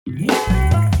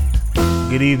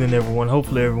Good evening, everyone.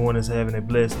 Hopefully, everyone is having a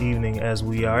blessed evening as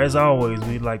we are. As always,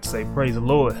 we'd like to say praise the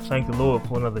Lord. Thank the Lord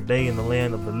for another day in the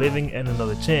land of the living and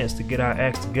another chance to get our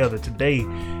acts together. Today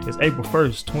is April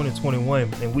 1st,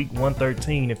 2021, and week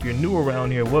 113. If you're new around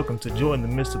here, welcome to Joy in the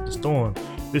Midst of the Storm.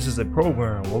 This is a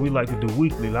program where we like to do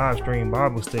weekly live stream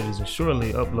Bible studies and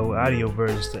shortly upload audio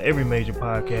versions to every major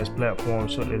podcast platform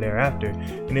shortly thereafter.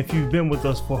 And if you've been with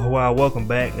us for a while, welcome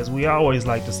back. As we always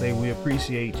like to say, we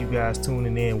appreciate you guys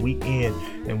tuning in week in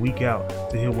and week out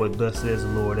to hear what thus says the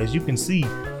Lord. As you can see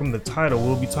from the title,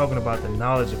 we'll be talking about the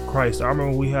knowledge of Christ. I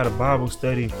remember we had a Bible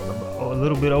study a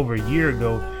little bit over a year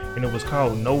ago, and it was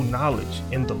called No Knowledge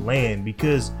in the Land,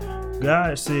 because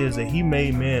God says that he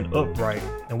made man upright,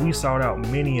 and we sought out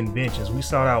many inventions. We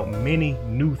sought out many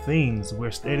new things.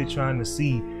 We're steady trying to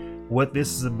see what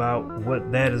this is about,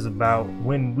 what that is about,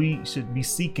 when we should be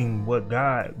seeking what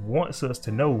God wants us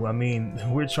to know. I mean,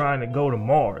 we're trying to go to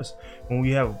Mars when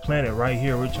we have a planet right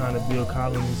here. We're trying to build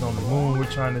colonies on the moon. We're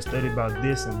trying to study about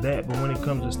this and that. But when it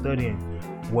comes to studying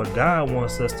what God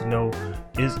wants us to know,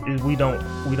 is we don't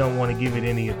want to give it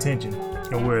any attention.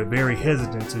 And we're very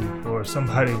hesitant to, or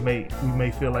we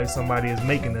may feel like somebody is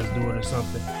making us do it or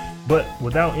something. But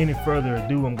without any further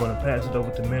ado, I'm going to pass it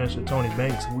over to Minister Tony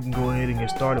Banks. We can go ahead and get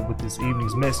started with this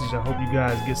evening's message. I hope you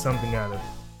guys get something out of it.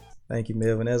 Thank you,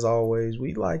 Melvin. As always,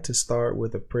 we'd like to start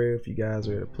with a prayer. If you guys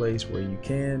are at a place where you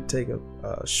can take a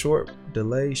short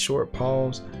delay, short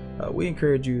pause, we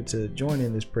encourage you to join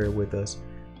in this prayer with us.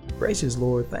 Gracious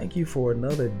Lord, thank you for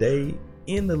another day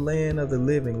in the land of the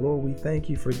living. Lord, we thank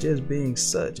you for just being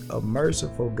such a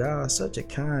merciful God, such a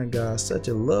kind God, such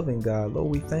a loving God.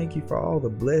 Lord, we thank you for all the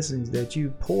blessings that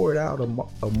you poured out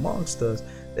amongst us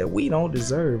that we don't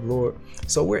deserve, Lord.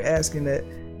 So we're asking that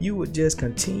you would just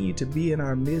continue to be in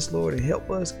our midst, Lord, and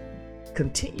help us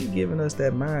continue giving us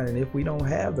that mind. And if we don't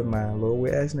have the mind, Lord,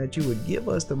 we're asking that you would give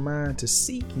us the mind to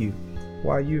seek you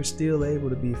while you're still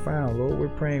able to be found. Lord, we're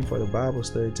praying for the Bible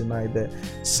study tonight, that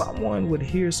someone would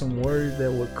hear some words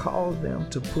that would cause them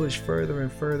to push further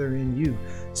and further in you.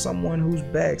 Someone who's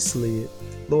backslid,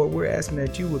 Lord, we're asking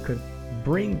that you would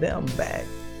bring them back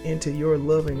into your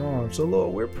loving arms. So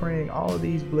Lord, we're praying all of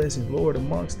these blessings. Lord,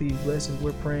 amongst these blessings,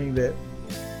 we're praying that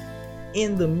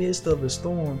in the midst of the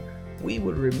storm, we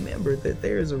would remember that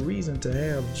there is a reason to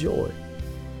have joy.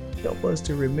 Help us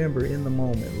to remember in the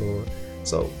moment, Lord.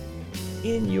 So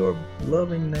in your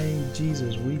loving name,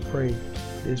 Jesus, we pray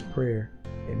this prayer.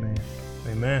 Amen.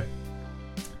 Amen.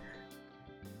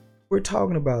 We're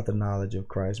talking about the knowledge of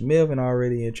Christ. Melvin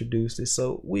already introduced it,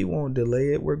 so we won't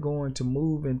delay it. We're going to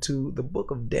move into the book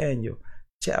of Daniel,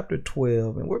 chapter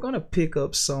 12, and we're going to pick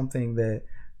up something that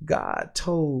God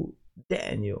told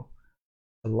Daniel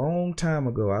a long time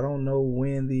ago. I don't know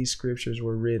when these scriptures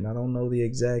were written. I don't know the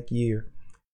exact year,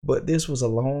 but this was a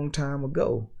long time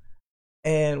ago.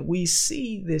 And we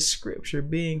see this scripture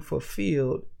being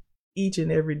fulfilled each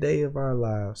and every day of our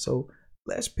lives. So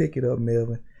let's pick it up,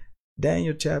 Melvin.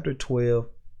 Daniel chapter 12.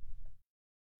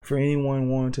 For anyone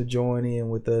wanting to join in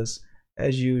with us,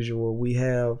 as usual, we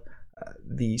have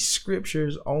the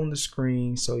scriptures on the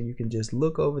screen, so you can just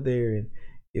look over there. And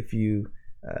if you're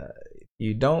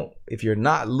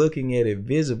not looking at it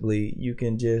visibly, you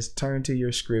can just turn to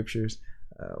your scriptures.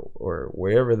 Or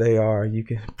wherever they are, you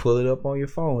can pull it up on your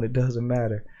phone. It doesn't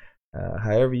matter.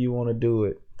 However you want to do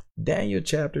it. Daniel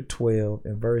chapter 12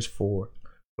 and verse 4.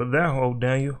 But thou, O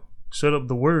Daniel, shut up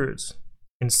the words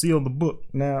and seal the book.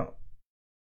 Now,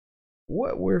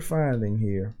 what we're finding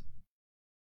here,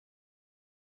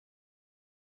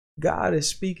 God is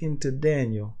speaking to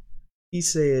Daniel. He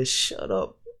says, shut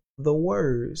up the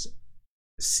words,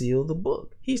 seal the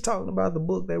book. He's talking about the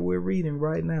book that we're reading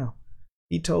right now.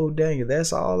 He told Daniel,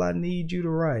 that's all I need you to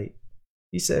write.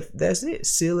 He said, that's it.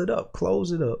 Seal it up.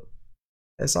 Close it up.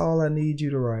 That's all I need you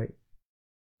to write.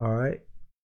 All right.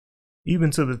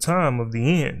 Even to the time of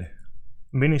the end,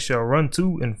 many shall run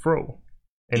to and fro,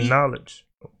 and knowledge.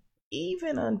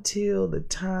 Even until the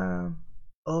time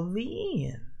of the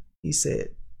end. He said,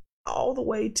 all the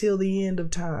way till the end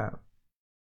of time.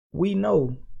 We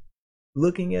know,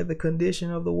 looking at the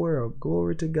condition of the world,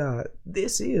 glory to God,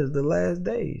 this is the last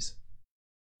days.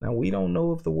 Now, we don't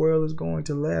know if the world is going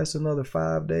to last another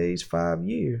 5 days, 5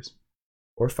 years,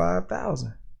 or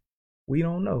 5,000. We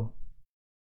don't know.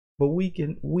 But we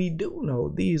do know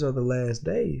these are the last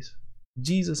days.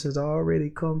 Jesus has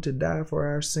already come to die for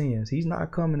our sins. He's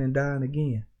not coming and dying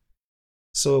again.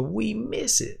 So if we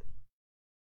miss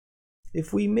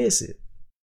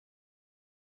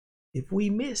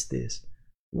this,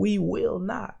 we won't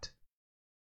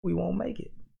make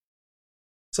it.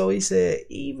 So he said,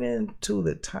 even to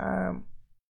the time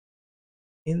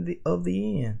of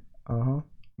the end.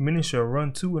 Many shall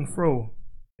run to and fro,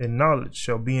 and knowledge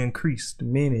shall be increased.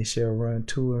 Many shall run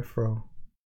to and fro,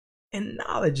 and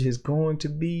knowledge is going to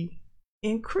be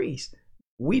increased.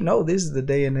 We know this is the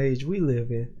day and age we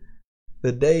live in,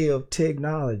 the day of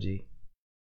technology.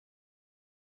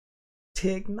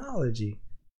 Technology.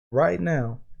 Right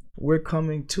now, we're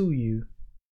coming to you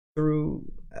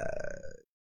through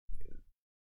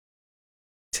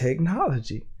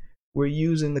technology. We're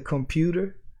using the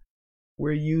computer.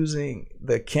 We're using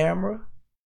the camera.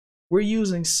 We're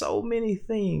using so many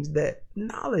things that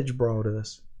knowledge brought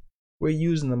us. We're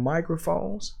using the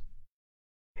microphones.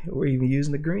 We're even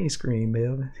using the green screen,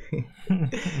 Melvin.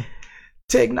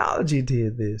 Technology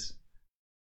did this.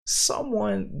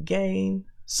 Someone gained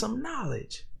some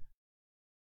knowledge.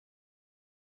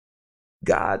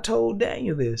 God told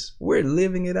Daniel this. We're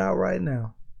living it out right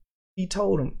now. He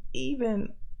told him, even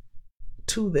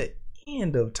to the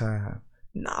end of time,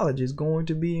 knowledge is going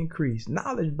to be increased.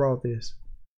 Knowledge brought this.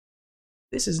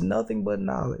 This is nothing but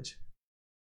knowledge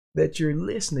that you're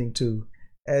listening to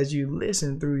as you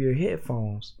listen through your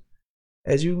headphones,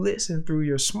 as you listen through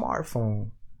your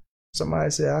smartphone. Somebody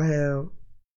said, I have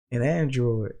an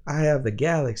Android. I have the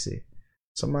Galaxy.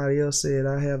 Somebody else said,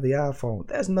 I have the iPhone.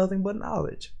 That's nothing but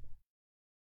knowledge.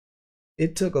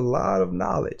 It took a lot of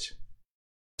knowledge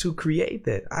to create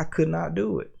that. I could not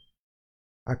do it.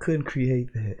 I couldn't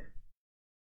create that.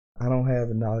 I don't have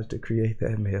the knowledge to create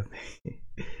that, Melvin.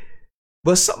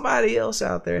 But somebody else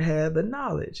out there had the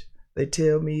knowledge. They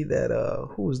tell me that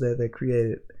who was that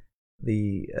created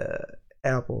the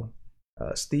Apple?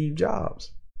 Steve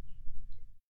Jobs.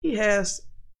 He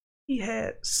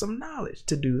had some knowledge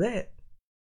to do that.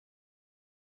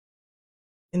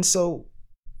 And so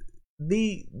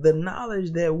the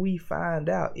knowledge that we find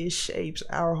out, it shapes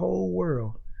our whole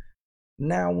world.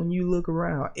 Now when you look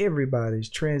around, everybody's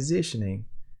transitioning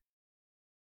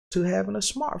to having a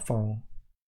smartphone.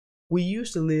 We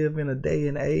used to live in a day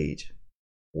and age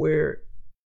where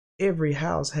every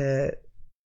house had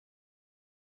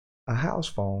a house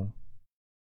phone.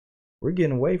 We're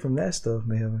getting away from that stuff,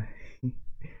 man.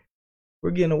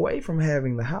 We're getting away from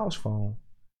having the house phone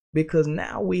because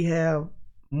now we have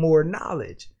more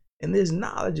knowledge. And this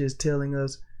knowledge is telling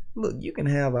us, look, you can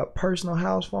have a personal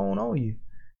house phone on you.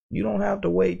 You don't have to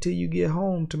wait till you get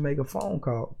home to make a phone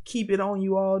call. Keep it on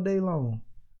you all day long.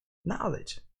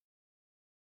 Knowledge.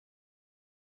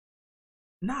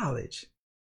 Knowledge.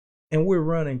 And we're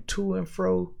running to and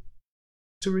fro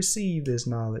to receive this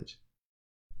knowledge.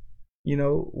 You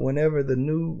know, whenever the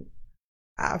new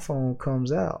iPhone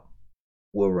comes out,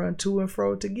 we'll run to and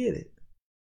fro to get it.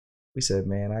 We said,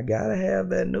 man, I gotta have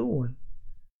that new one.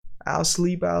 I'll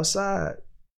sleep outside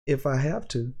if I have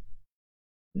to.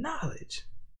 Knowledge.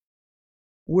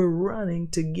 We're running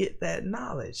to get that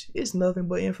knowledge. It's nothing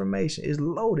but information. It's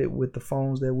loaded with the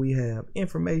phones that we have.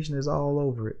 Information is all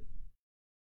over it.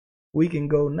 We can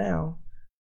go now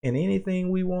and anything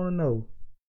we want to know,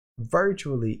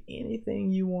 virtually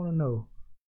anything you want to know,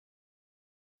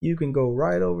 you can go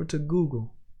right over to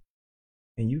Google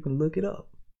and you can look it up.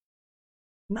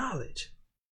 Knowledge.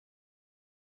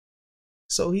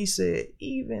 So he said,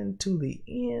 even to the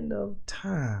end of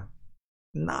time,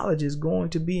 knowledge is going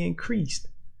to be increased.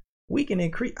 We can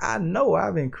increase. I know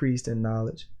I've increased in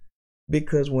knowledge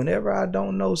because whenever I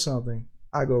don't know something,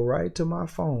 I go right to my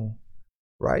phone,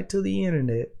 right to the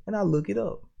internet, and I look it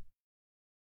up.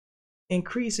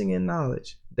 Increasing in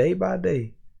knowledge day by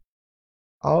day.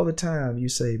 All the time you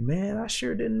say, man, I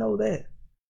sure didn't know that.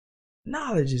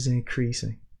 Knowledge is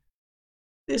increasing.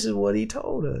 This is what he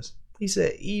told us. He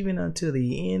said, even until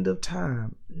the end of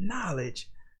time, knowledge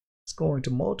is going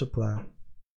to multiply.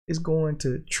 It's going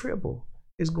to triple.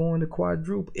 It's going to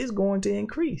quadruple. It's going to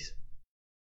increase.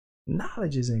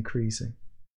 Knowledge is increasing.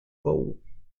 But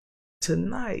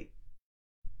tonight,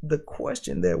 the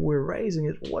question that we're raising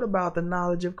is, what about the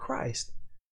knowledge of Christ?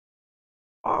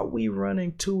 Are we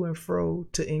running to and fro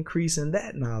to increase in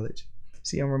that knowledge?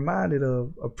 See, I'm reminded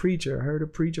of a preacher. I heard a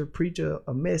preacher preach a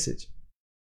message.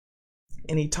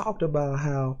 And he talked about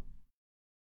how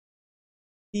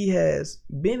he has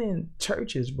been in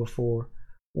churches before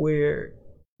where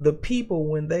the people,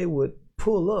 when they would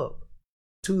pull up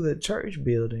to the church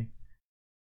building,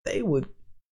 they would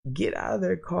get out of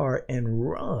their car and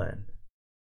run.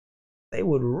 They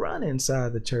would run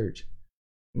inside the church.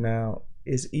 Now,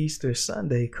 it's Easter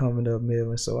Sunday coming up,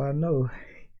 Melvin, so I know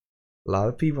a lot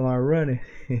of people aren't running.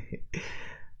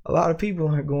 A lot of people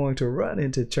aren't going to run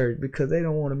into church because they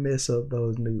don't want to mess up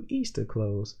those new Easter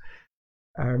clothes.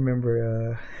 I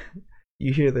remember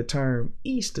you hear the term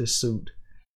Easter suit,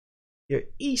 your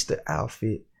Easter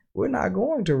outfit. We're not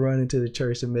going to run into the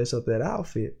church to mess up that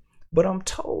outfit. But I'm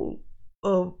told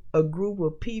of a group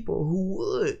of people who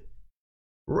would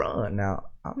run. Now,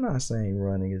 I'm not saying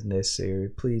running is necessary.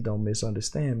 Please don't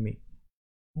misunderstand me.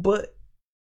 But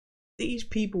these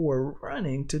people were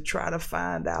running to try to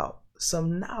find out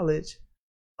some knowledge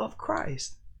of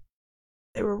Christ.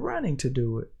 They were running to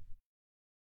do it.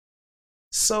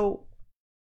 So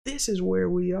this is where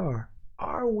we are.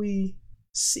 Are we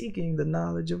seeking the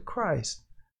knowledge of Christ?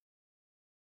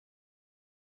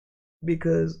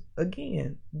 Because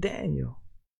again, Daniel,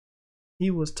 he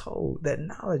was told that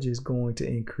knowledge is going to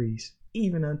increase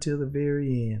even until the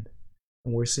very end.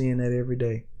 And we're seeing that every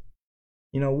day.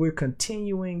 We're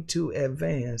continuing to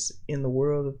advance in the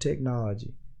world of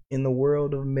technology, in the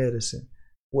world of medicine,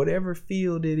 whatever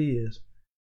field it is,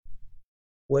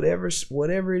 whatever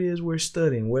it is we're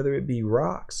studying, whether it be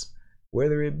rocks,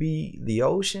 whether it be the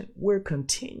ocean, we're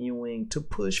continuing to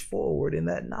push forward in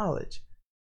that knowledge.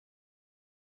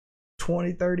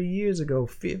 20, 30 years ago,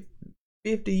 50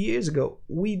 years ago,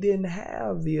 we didn't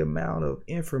have the amount of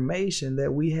information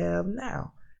that we have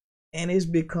now. And it's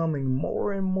becoming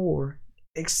more and more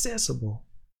accessible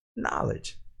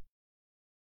knowledge.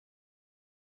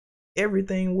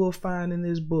 Everything we'll find in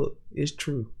this book is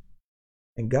true.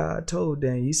 And God told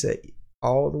Daniel, he said,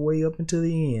 all the way up until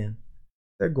the end,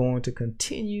 they're going to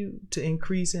continue to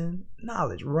increase in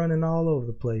knowledge, running all over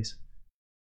the place.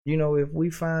 If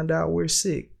we find out we're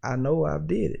sick, I know I've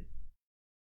did it.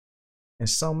 And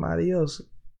somebody else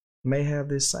may have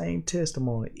this same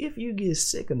testimony. If you get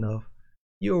sick enough,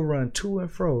 you'll run to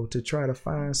and fro to try to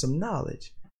find some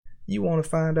knowledge. You want to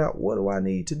find out, what do I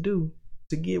need to do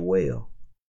to get well?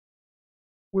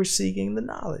 We're seeking the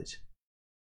knowledge.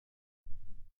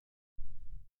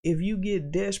 If you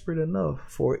get desperate enough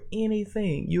for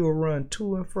anything, you'll run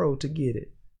to and fro to get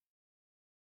it.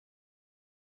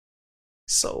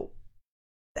 So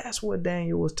that's what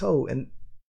Daniel was told. And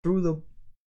through the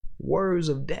words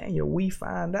of Daniel, we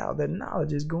find out that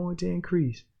knowledge is going to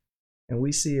increase. And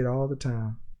we see it all the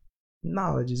time.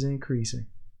 Knowledge is increasing.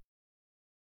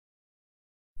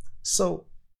 So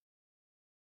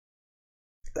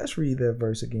let's read that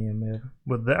verse again, Melvin.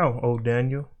 But thou, O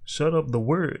Daniel, shut up the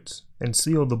words and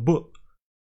seal the book,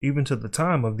 even to the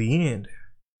time of the end.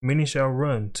 Many shall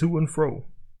run to and fro,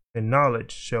 and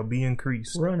knowledge shall be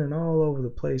increased. Running all over the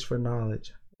place for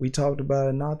knowledge. We talked about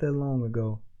it not that long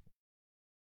ago.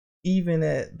 Even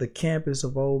at the campus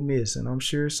of Ole Miss, and I'm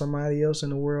sure somebody else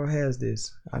in the world has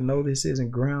this. I know this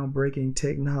isn't groundbreaking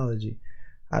technology.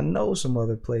 I know some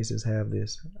other places have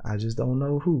this. I just don't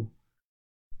know who.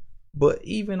 But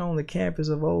even on the campus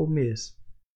of Ole Miss,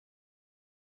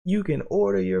 you can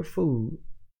order your food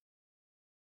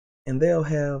and they'll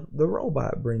have the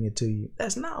robot bring it to you.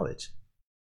 That's knowledge.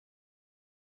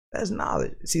 That's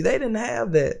knowledge. See, they didn't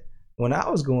have that when I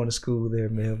was going to school there,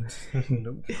 Melvin.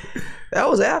 That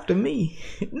was after me.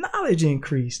 Knowledge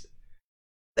increased.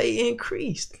 They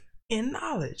increased in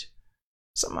knowledge.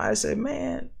 Somebody said,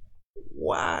 man,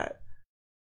 why?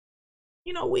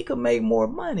 We could make more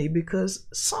money because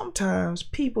sometimes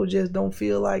people just don't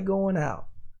feel like going out.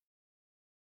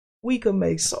 We could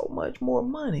make so much more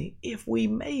money if we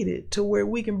made it to where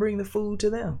we can bring the food to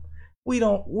them.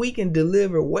 We can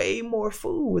deliver way more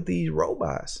food with these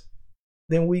robots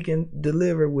than we can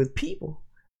deliver with people,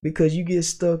 because you get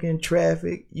stuck in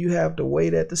traffic. You have to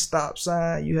wait at the stop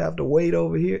sign. You have to wait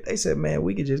over here. They said, man,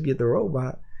 we could just get the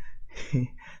robot. The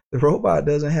robot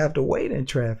doesn't have to wait in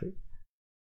traffic.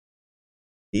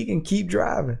 He can keep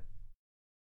driving.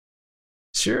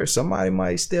 Sure, somebody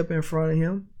might step in front of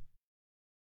him,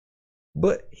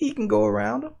 but he can go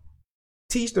around them.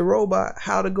 Teach the robot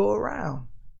how to go around.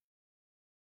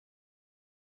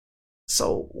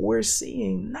 So we're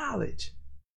seeing knowledge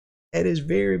at its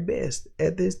very best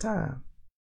at this time.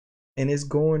 And it's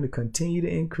going to continue to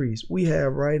increase. We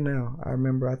have right now, I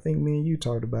think me and you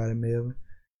talked about it, Melvin.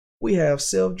 We have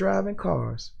self-driving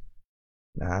cars.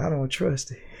 Now, I don't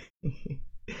trust it.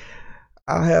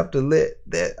 I have to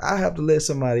let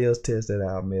somebody else test that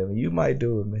out, Melvin. You might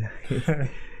do it, man.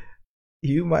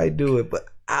 You might do it, but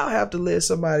I'll have to let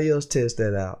somebody else test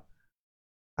that out.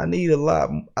 I need a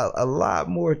lot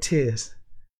more tests.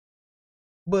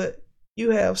 But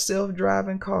you have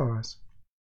self-driving cars.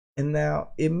 And now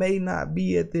it may not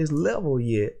be at this level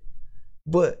yet,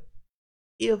 but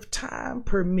if time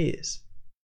permits,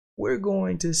 we're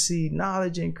going to see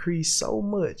knowledge increase so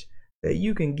much that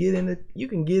you can get in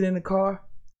the car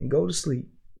and go to sleep.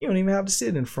 You don't even have to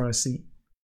sit in the front seat.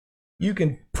 You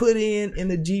can put in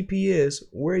the GPS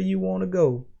where you want to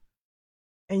go,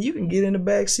 and you can get in the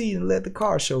back seat and let the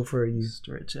car chauffeur you.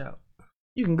 Stretch out.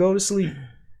 You can go to sleep.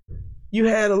 You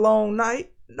had a long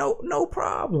night. No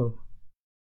problem.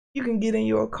 You can get in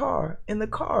your car and the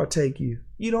car will take you.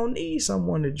 You don't need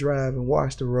someone to drive and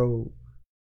watch the road.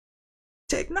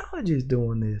 Technology is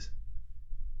doing this.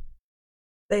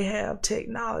 They have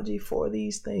technology for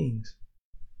these things.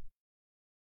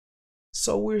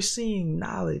 So we're seeing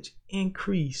knowledge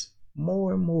increase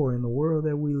more and more in the world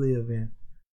that we live in.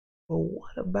 But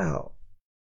what about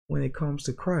when it comes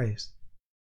to Christ?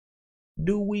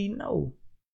 Do we know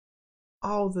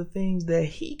all the things that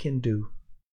he can do?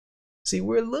 See,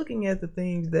 we're looking at the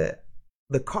things that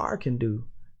the car can do,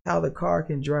 how the car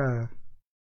can drive,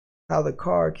 how the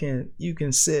car you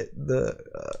can set the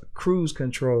cruise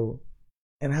control,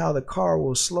 and how the car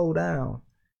will slow down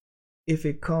if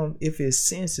it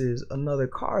senses another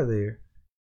car there.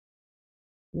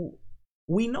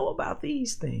 We know about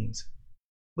these things,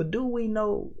 but do we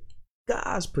know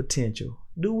God's potential?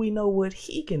 Do we know what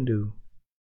he can do?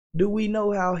 Do we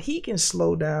know how he can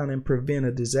slow down and prevent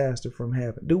a disaster from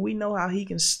happening? Do we know how he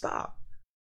can stop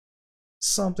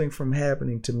something from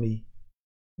happening to me?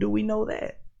 Do we know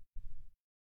that?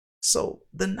 So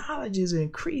the knowledge is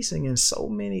increasing in so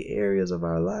many areas of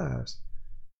our lives.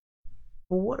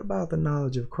 But what about the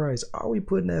knowledge of Christ? Are we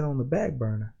putting that on the back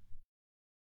burner?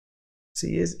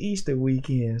 See, it's Easter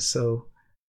weekend, so,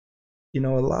 a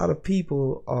lot of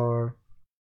people are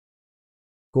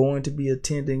going to be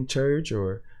attending church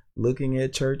or looking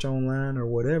at church online or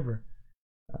whatever.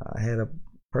 I had a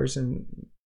person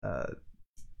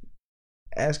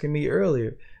asking me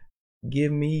earlier,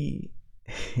 give me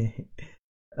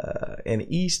an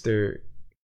Easter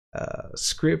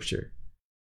scripture.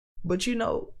 But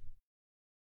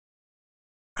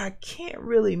I can't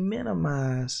really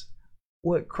minimize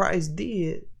what Christ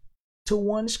did to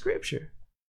one scripture.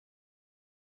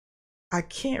 I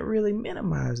can't really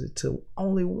minimize it to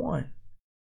only one.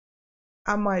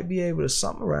 I might be able to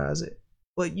summarize it,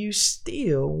 but you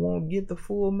still won't get the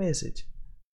full message,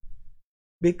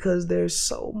 because there's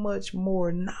so much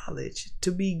more knowledge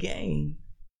to be gained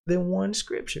than one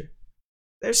scripture.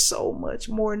 There's so much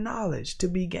more knowledge to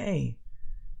be gained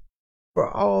for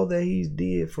all that he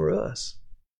did for us.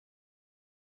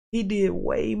 He did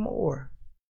way more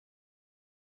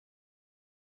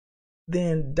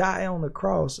than die on the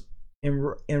cross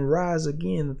and rise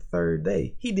again the third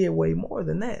day. He did way more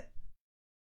than that.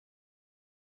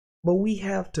 But we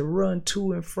have to run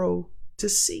to and fro to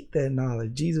seek that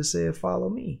knowledge. Jesus said, follow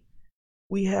me.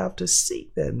 We have to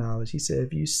seek that knowledge. He said,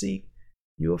 if you seek,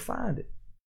 you'll find it.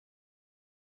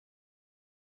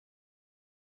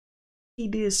 He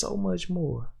did so much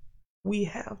more. We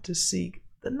have to seek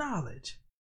the knowledge.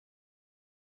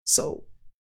 So,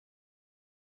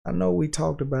 I know we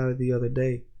talked about it the other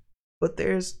day, but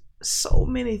there's so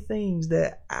many things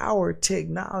that our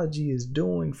technology is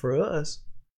doing for us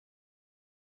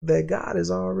that God has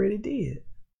already did.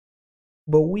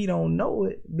 But we don't know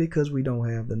it because we don't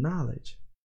have the knowledge.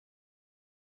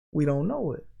 We don't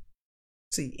know it.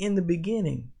 See, in the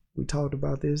beginning, we talked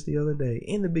about this the other day.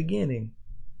 In the beginning,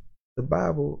 the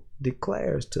Bible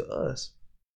declares to us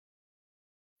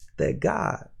that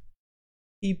God,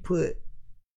 he put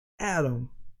Adam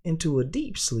into a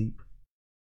deep sleep.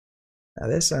 Now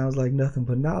that sounds like nothing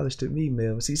but knowledge to me,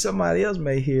 Melvin. See, somebody else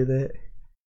may hear that,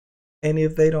 and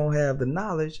if they don't have the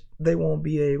knowledge, they won't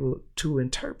be able to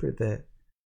interpret that.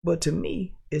 But to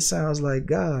me, it sounds like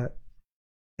God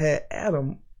had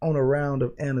Adam on a round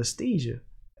of anesthesia.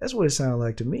 That's what it sounds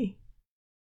like to me.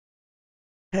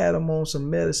 Had him on some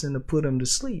medicine to put him to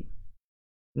sleep.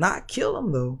 Not kill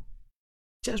him though.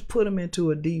 Just put him into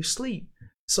a deep sleep.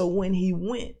 So when he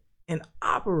went and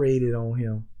operated on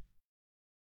him,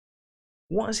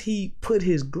 once he put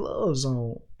his gloves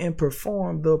on and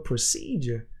performed the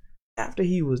procedure, after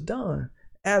he was done,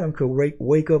 Adam could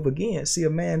wake up again. See, a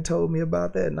man told me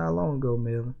about that not long ago,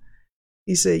 Melvin.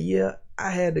 He said, yeah,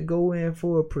 I had to go in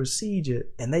for a procedure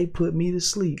and they put me to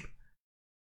sleep.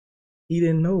 He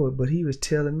didn't know it, but he was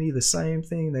telling me the same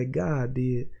thing that God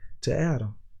did to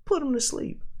Adam. Put him to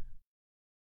sleep.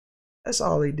 That's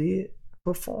all he did.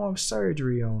 Perform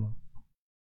surgery on him.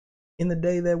 In the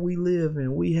day that we live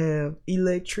in, we have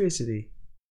electricity.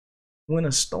 When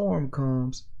a storm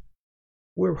comes,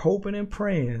 we're hoping and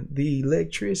praying the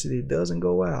electricity doesn't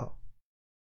go out.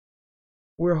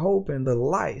 We're hoping the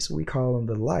lights, we call them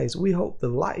the lights, we hope the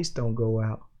lights don't go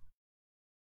out.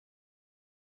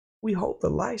 We hope the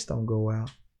lights don't go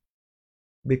out.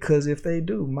 Because if they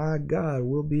do, my God,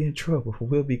 we'll be in trouble.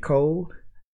 We'll be cold.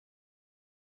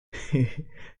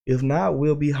 If not,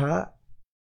 we'll be hot.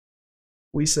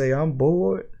 We say, I'm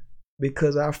bored,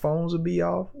 because our phones will be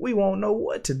off. We won't know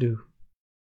what to do,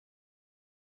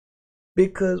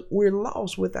 because we're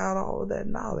lost without all of that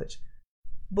knowledge.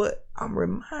 But I'm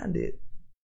reminded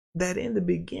that in the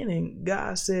beginning,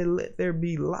 God said, let there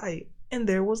be light, and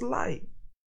there was light.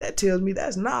 That tells me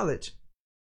that's knowledge.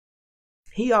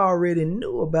 He already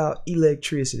knew about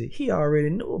electricity. He already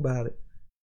knew about it.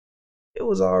 It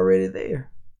was already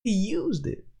there. He used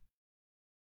it.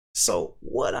 So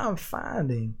what I'm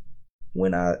finding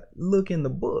when I look in the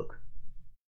book,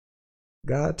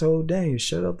 God told Daniel,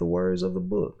 shut up the words of the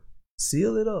book.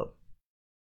 Seal it up.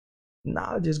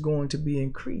 Knowledge is going to be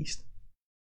increased.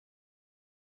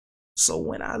 So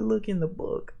when I look in the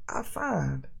book, I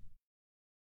find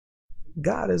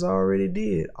God has already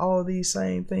did all these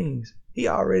same things. He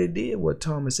already did what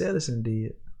Thomas Edison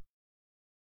did.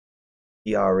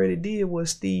 He already did what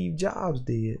Steve Jobs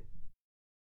did.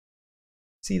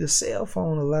 See, the cell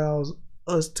phone allows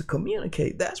us to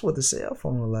communicate. That's what the cell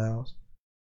phone allows.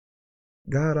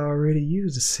 God already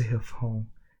used the cell phone.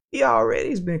 He already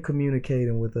has been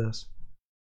communicating with us.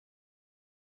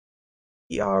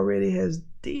 He already has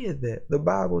did that. The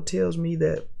Bible tells me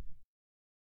that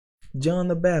John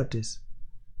the Baptist,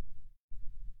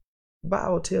 the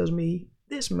Bible tells me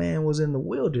this man was in the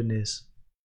wilderness.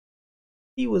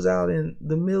 He was out in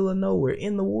the middle of nowhere,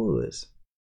 in the woods,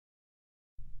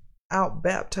 out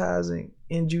baptizing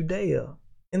in Judea.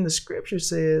 And the scripture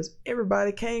says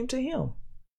everybody came to him.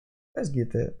 Let's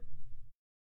get that.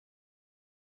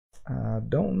 I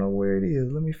don't know where it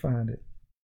is. Let me find it.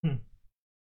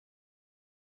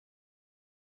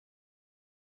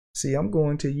 See, I'm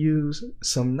going to use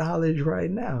some knowledge right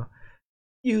now,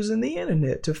 using the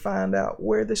internet to find out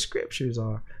where the scriptures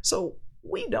are. So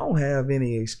we don't have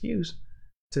any excuse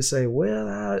to say, well,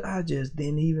 I just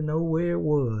didn't even know where it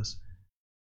was.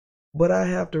 But I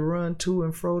have to run to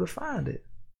and fro to find it.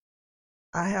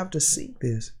 I have to seek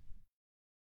this.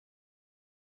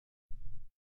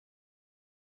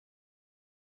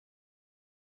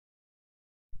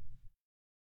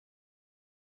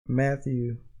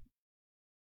 Matthew.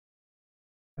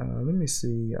 Let me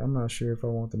see. I'm not sure if I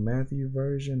want the Matthew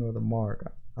version or the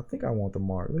Mark. I think I want the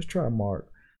Mark. Let's try Mark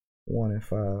 1 and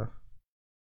 5.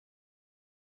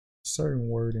 Certain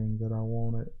wording that I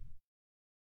wanted.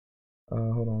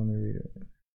 Hold on, let me read it.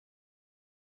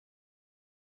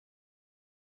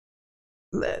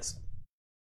 Let's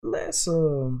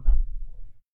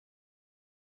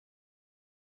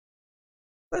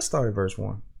start at verse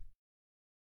 1.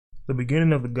 The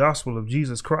beginning of the gospel of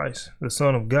Jesus Christ, the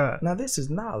Son of God. Now this is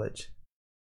knowledge.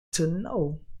 To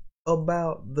know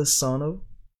about the Son of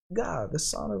God. The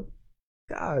Son of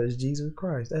God is Jesus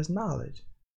Christ. That's knowledge.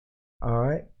 All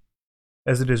right.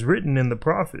 As it is written in the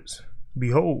prophets,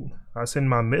 behold, I send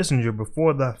my messenger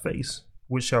before thy face,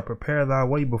 which shall prepare thy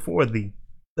way before thee.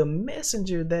 The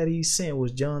messenger that he sent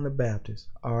was John the Baptist.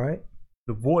 All right.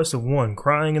 The voice of one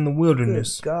crying in the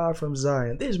wilderness. Good God from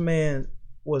Zion. This man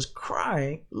was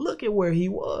crying. Look at where he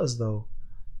was, though.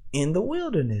 In the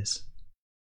wilderness.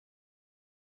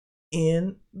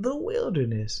 In the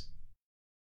wilderness.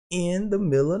 In the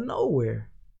middle of nowhere.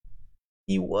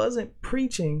 He wasn't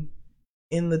preaching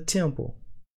in the temple.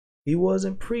 He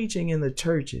wasn't preaching in the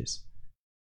churches.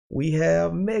 We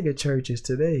have mega churches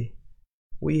today.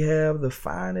 We have the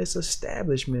finest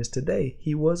establishments today.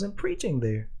 He wasn't preaching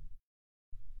there.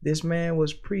 This man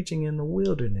was preaching in the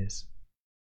wilderness.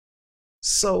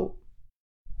 So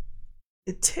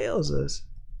it tells us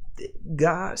that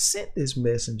God sent this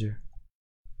messenger.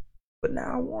 But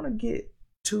now I want to get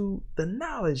to the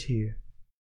knowledge here.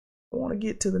 I want to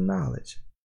get to the knowledge.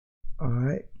 All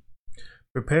right.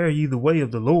 Prepare ye the way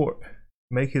of the Lord.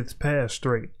 Make his path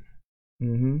straight.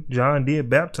 John did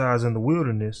baptize in the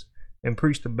wilderness and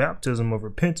preached the baptism of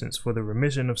repentance for the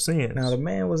remission of sins. Now the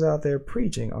man was out there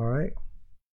preaching. All right.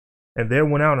 And there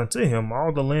went out unto him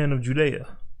all the land of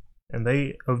Judea, and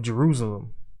they of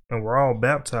Jerusalem, and were all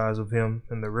baptized of him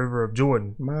in the river of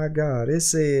Jordan. My God, it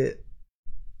said,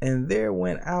 and there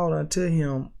went out unto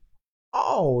him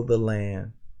all the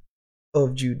land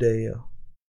of Judea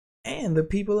and the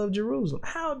people of Jerusalem.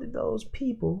 How did those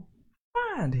people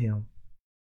find him?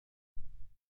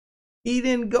 He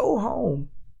didn't go home.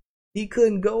 He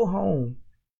couldn't go home.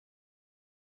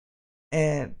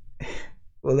 And,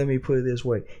 well, let me put it this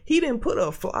way. He didn't put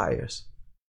up flyers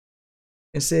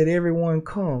and said, everyone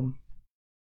come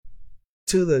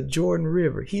to the Jordan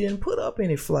River. He didn't put up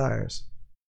any flyers.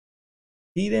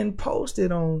 He didn't post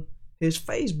it on his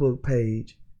Facebook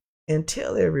page and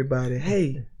tell everybody,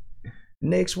 hey,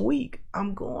 next week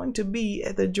I'm going to be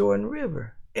at the Jordan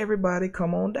River. Everybody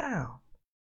come on down.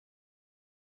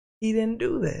 He didn't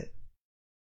do that.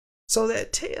 So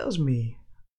that tells me,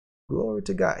 glory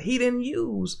to God, he didn't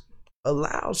use a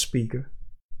loudspeaker.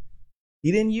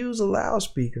 He didn't use a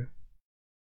loudspeaker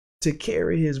to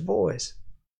carry his voice.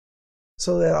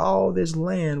 so that all this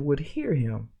land would hear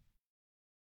him.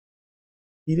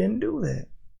 He didn't do that.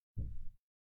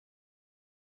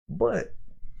 But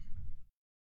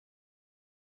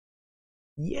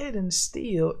yet and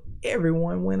still,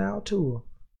 everyone went out to him.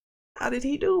 How did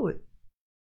he do it?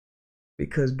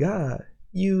 Because God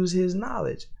used his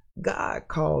knowledge. God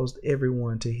caused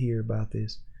everyone to hear about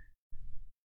this.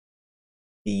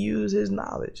 He used his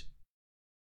knowledge.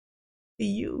 He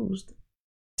used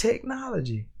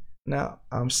technology. Now,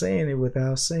 I'm saying it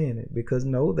without saying it, because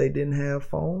no, they didn't have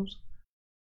phones.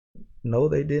 No,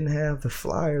 they didn't have the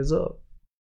flyers up.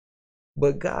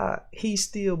 But God, he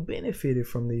still benefited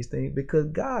from these things because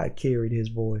God carried his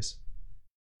voice.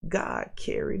 God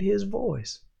carried his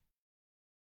voice.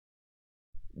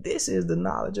 This is the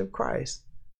knowledge of Christ.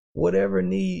 Whatever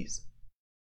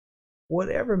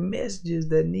messages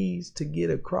that needs to get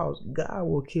across, God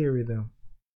will carry them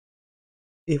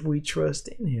if we trust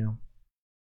in him.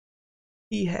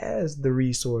 He has the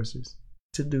resources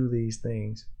to do these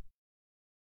things.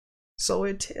 So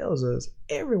it tells us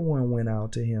everyone went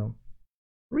out to him.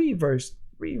 Read verse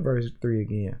 3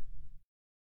 again.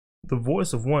 The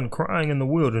voice of one crying in the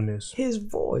wilderness. His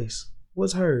voice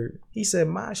was heard. He said,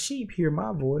 my sheep hear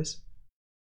my voice.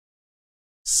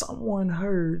 Someone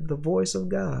heard the voice of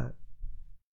God,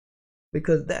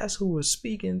 because that's who was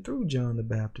speaking through John the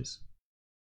Baptist.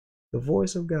 The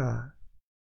voice of God.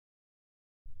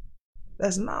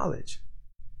 That's knowledge.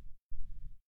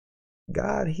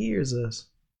 God hears us,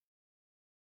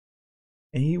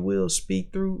 and he will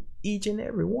speak through each and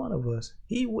every one of us.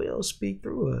 He will speak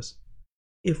through us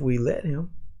if we let him.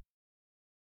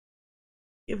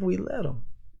 If we let him.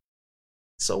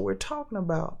 So we're talking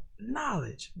about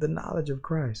knowledge, the knowledge of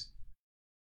Christ.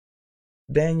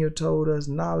 Daniel told us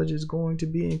knowledge is going to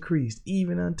be increased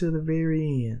even unto the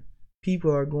very end.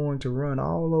 People are going to run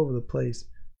all over the place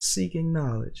seeking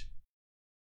knowledge.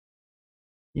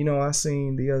 You know, I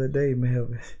seen the other day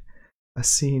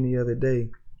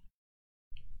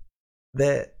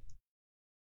that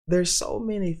there's so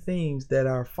many things that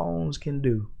our phones can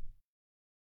do.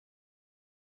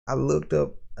 I looked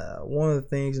up one of the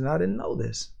things, and I didn't know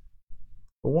this,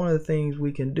 but one of the things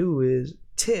we can do is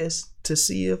test to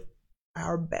see if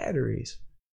our batteries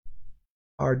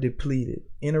are depleted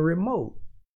in a remote.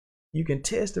 You can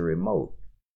test the remote.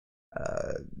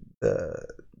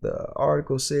 The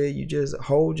article said you just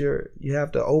you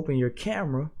have to open your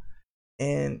camera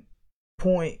and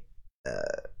point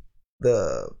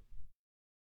the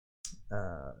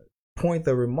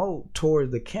remote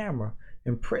towards the camera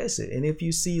and press it. And if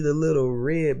you see the little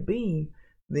red beam,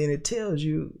 then it tells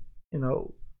you,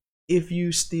 if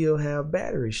you still have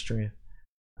battery strength.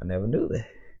 I never knew that.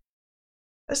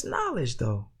 That's knowledge,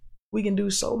 though. We can do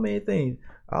so many things.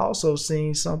 I also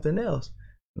seen something else.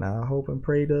 Now I hope and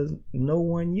pray no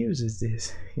one uses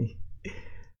this.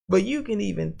 But you can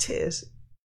even test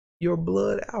your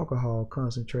blood alcohol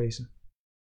concentration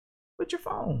with your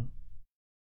phone.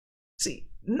 See,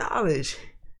 knowledge.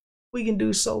 We can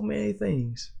do so many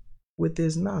things with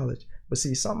this knowledge. But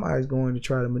see, somebody's going to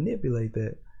try to manipulate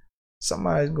that.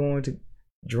 Somebody's going to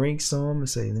drink some and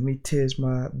say, let me test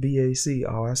my BAC.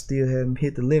 Oh, I still haven't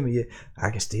hit the limit yet. I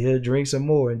can still drink some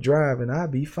more and drive and I'll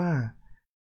be fine.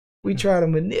 We try to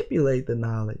manipulate the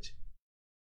knowledge.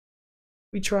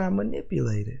 We try and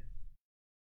manipulate it.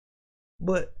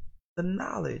 But the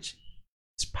knowledge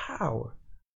is power.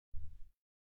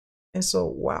 And so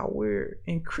while we're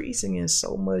increasing in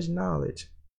so much knowledge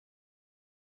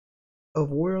of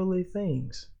worldly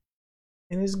things,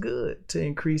 and it's good to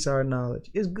increase our knowledge.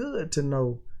 It's good to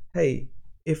know, hey,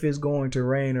 if it's going to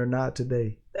rain or not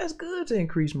today. That's good to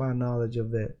increase my knowledge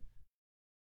of that.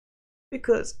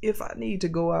 Because if I need to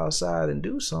go outside and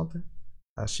do something,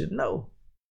 I should know.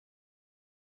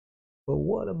 But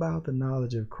what about the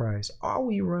knowledge of Christ? Are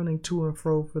we running to and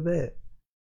fro for that?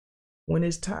 When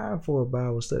it's time for a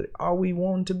Bible study, are we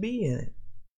wanting to be in it?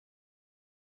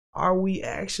 Are we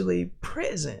actually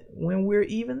present when we're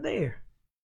even there?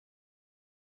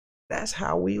 That's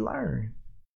how we learn.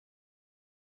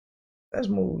 Let's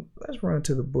run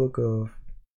to the book of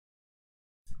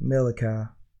Malachi,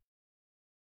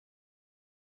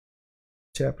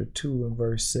 chapter 2 and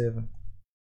verse 7.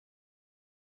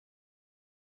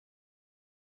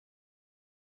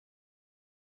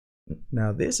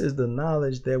 Now, this is the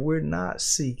knowledge that we're not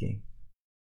seeking,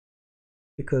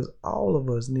 because all of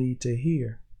us need to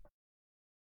hear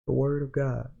the word of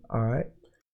God. All right.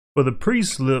 For the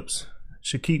priest's lips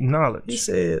should keep knowledge. He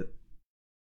said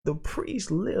the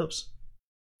priest's lips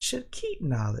should keep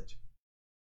knowledge.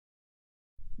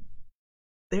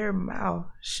 Their mouth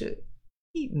should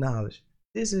keep knowledge.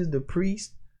 This is the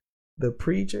priest, the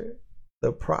preacher,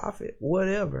 the prophet,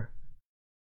 whatever,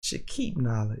 should keep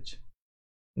knowledge.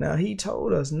 Now, he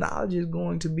told us knowledge is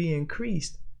going to be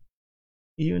increased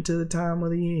even to the time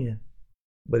of the end.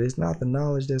 But it's not the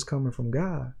knowledge that's coming from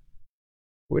God.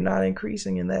 We're not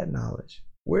increasing in that knowledge.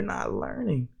 We're not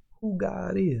learning who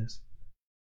God is.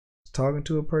 I was talking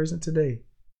to a person today.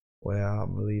 Well,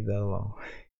 I'm going to leave that alone.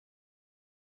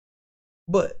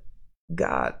 But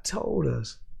God told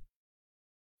us,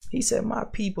 he said, my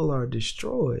people are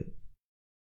destroyed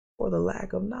for the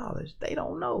lack of knowledge. They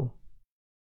don't know.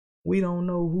 We don't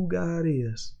know who God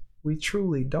is. We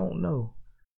truly don't know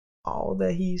all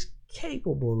that he's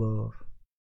capable of,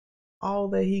 all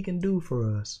that he can do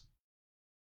for us.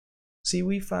 See,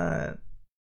 we find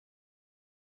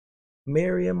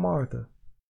Mary and Martha,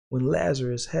 when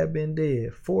Lazarus had been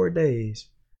dead 4 days,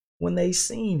 when they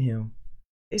seen him,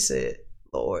 they said,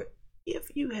 Lord,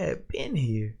 if you had been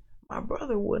here, my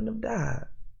brother wouldn't have died.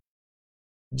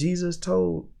 Jesus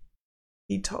told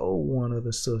one of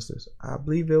the sisters, I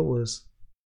believe it was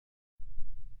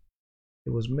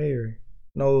Mary.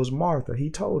 No, it was Martha. He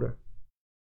told her.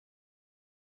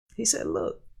 He said,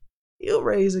 look, he'll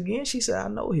raise again. She said, I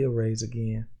know he'll raise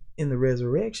again in the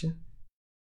resurrection.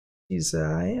 She said,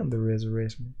 I am the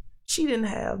resurrection. She didn't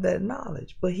have that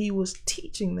knowledge, but he was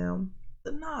teaching them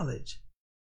the knowledge.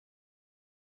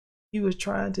 He was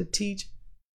trying to teach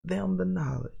them the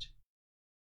knowledge.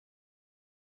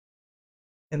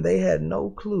 And they had no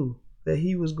clue that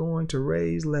he was going to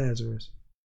raise Lazarus.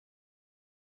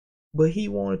 But he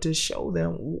wanted to show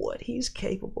them what he's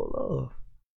capable of.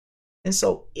 And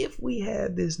so if we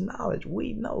had this knowledge,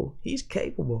 we know he's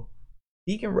capable.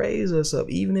 He can raise us up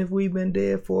even if we've been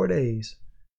dead 4 days,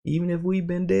 even if we've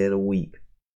been dead a week,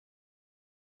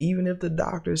 even if the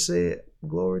doctor said,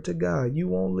 glory to God, you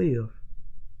won't live.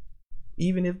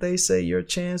 Even if they say your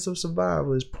chance of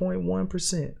survival is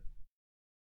 0.1%.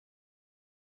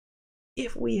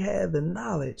 If we had the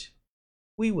knowledge,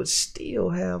 we would still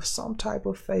have some type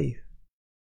of faith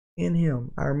in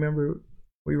him. I remember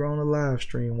we were on a live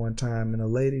stream one time and a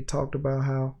lady talked about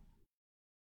how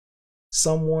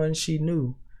someone she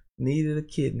knew needed a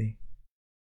kidney.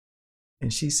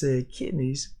 And she said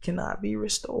kidneys cannot be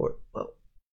restored. But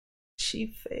she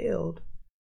failed.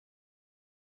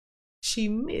 She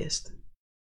missed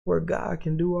where God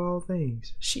can do all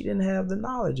things. She didn't have the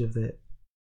knowledge of that.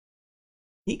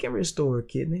 He can restore a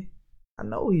kidney. I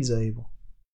know he's able.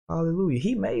 Hallelujah.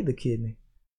 He made the kidney.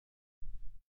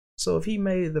 So if he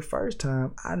made it the first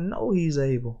time, I know he's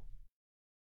able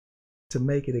to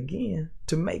make it again,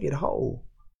 to make it whole.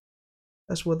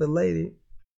 That's what the lady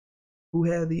who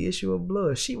had the issue of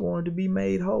blood, she wanted to be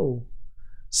made whole.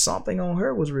 Something on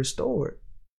her was restored.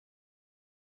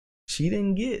 She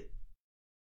didn't get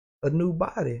a new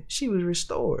body. She was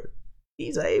restored.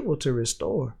 He's able to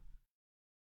restore.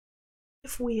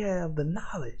 If we have the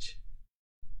knowledge,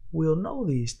 we'll know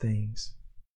these things.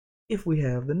 If we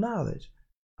have the knowledge.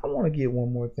 I want to get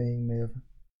one more thing, Melvin.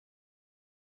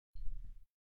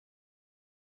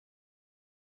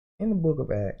 In the book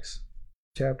of Acts,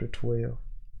 chapter 12.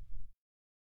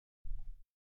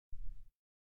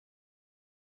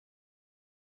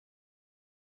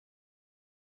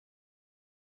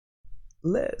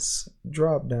 Let's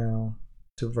drop down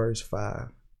to verse 5.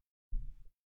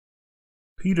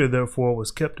 Peter therefore was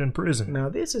kept in prison. Now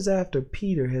this is after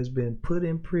Peter has been put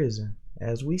in prison.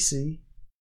 As we see,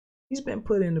 he's been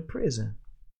put into prison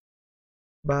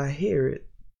by Herod.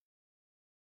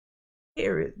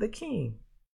 Herod the king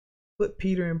put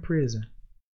Peter in prison.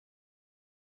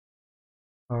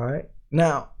 All right.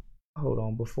 Now, hold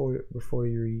on before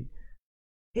you read.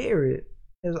 Herod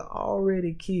has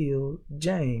already killed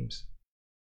James.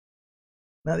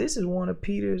 Now this is one of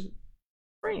Peter's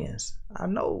friends. I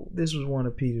know this was one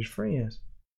of Peter's friends.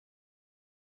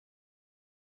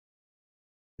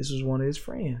 This was one of his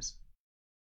friends.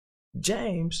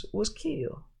 James was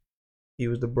killed. He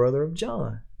was the brother of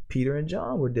John. Peter and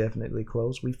John were definitely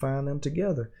close. We find them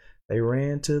together. They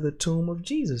ran to the tomb of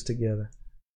Jesus together.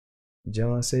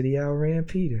 John said he outran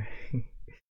Peter.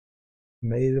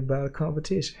 Made it about a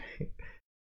competition.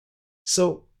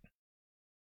 So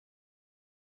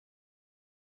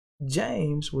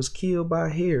James was killed by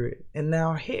Herod, and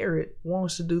now Herod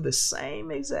wants to do the same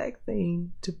exact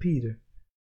thing to Peter.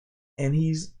 And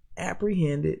he's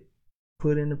apprehended,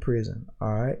 put into prison.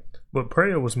 All right. But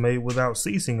prayer was made without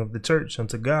ceasing of the church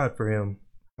unto God for him.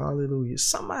 Hallelujah.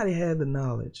 Somebody had the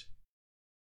knowledge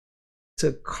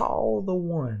to call the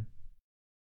one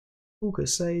who could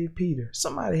save Peter.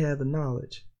 Somebody had the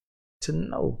knowledge to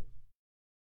know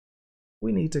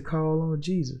we need to call on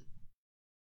Jesus.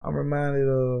 I'm reminded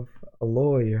of a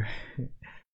lawyer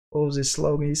what was his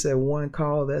slogan? He said, one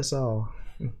call, that's all.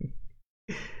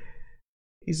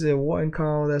 He said, one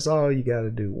call, that's all you got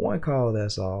to do. One call,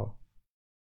 that's all.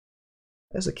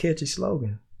 That's a catchy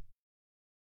slogan.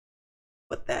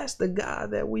 But that's the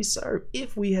God that we serve.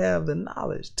 If we have the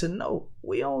knowledge to know,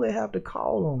 we only have to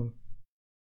call on him.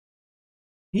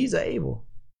 He's able.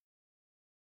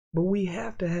 But we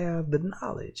have to have the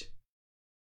knowledge.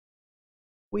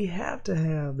 We have to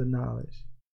have the knowledge.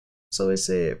 So it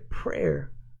said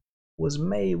prayer was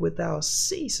made without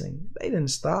ceasing. They didn't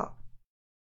stop.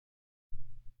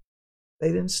 They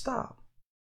didn't stop.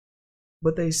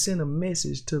 But they sent a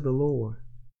message to the Lord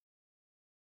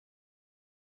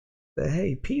that,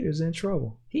 hey, Peter's in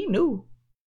trouble. He knew.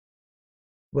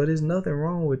 But there's nothing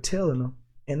wrong with telling them.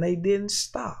 And they didn't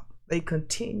stop. They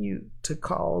continued to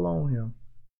call on him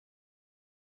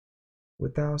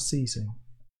without ceasing.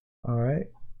 All right.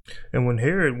 And when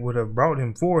Herod would have brought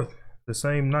him forth the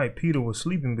same night, Peter was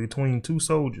sleeping between two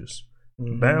soldiers,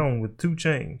 bound with two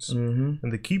chains.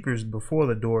 And the keepers before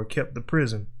the door kept the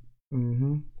prison.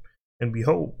 And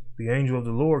behold, the angel of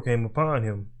the Lord came upon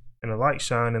him, and a light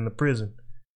shined in the prison.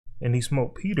 And he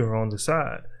smote Peter on the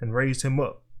side and raised him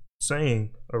up,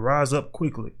 saying, Arise up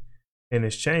quickly. And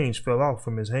his chains fell off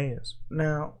from his hands.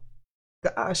 Now,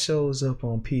 God shows up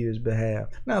on Peter's behalf.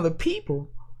 Now, the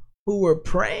people who were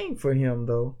praying for him,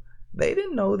 though, they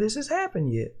didn't know this has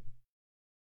happened yet.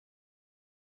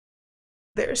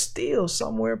 They're still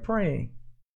somewhere praying.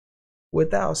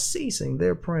 Without ceasing,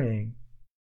 they're praying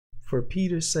for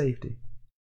Peter's safety.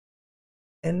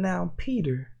 And now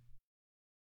Peter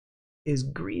is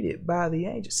greeted by the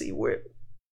angel. See,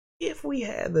 if we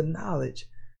had the knowledge,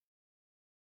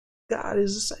 God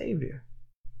is a savior.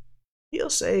 He'll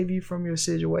save you from your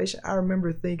situation. I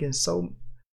remember thinking some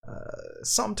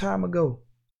time ago,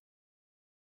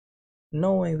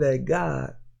 knowing that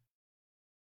God,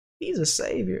 he's a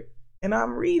savior. And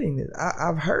I'm reading it.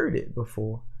 I've heard it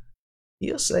before.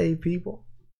 He'll save people.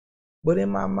 But in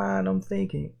my mind, I'm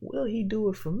thinking, will he do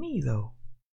it for me, though?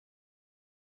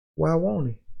 Why won't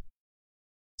he?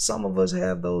 Some of us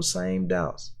have those same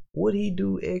doubts. Would he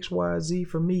do X, Y, Z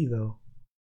for me, though?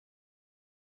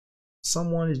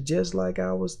 Someone is just like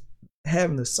I was,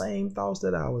 having the same thoughts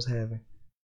that I was having.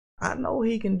 I know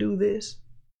he can do this,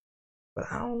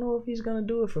 but I don't know if he's going to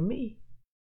do it for me.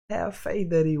 Have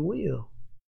faith that he will.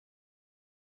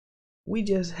 We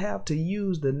just have to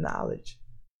use the knowledge.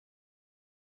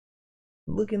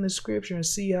 Look in the scripture and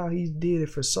see how he did it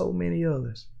for so many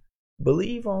others.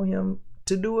 Believe on him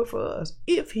to do it for us.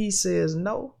 If he says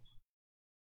no,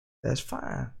 that's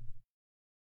fine.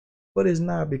 But it's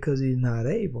not because he's not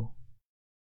able.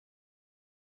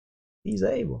 He's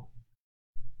able.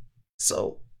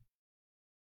 So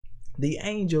the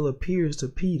angel appears to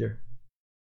Peter,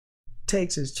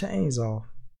 takes his chains off,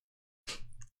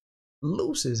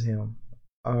 looses him.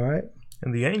 All right.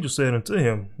 And the angel said unto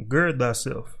him, Gird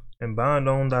thyself and bind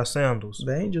on thy sandals.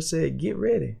 The angel said, get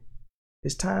ready.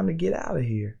 It's time to get out of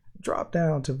here. Drop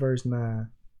down to verse 9.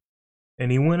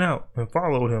 And he went out and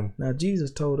followed him. Now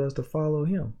Jesus told us to follow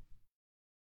him.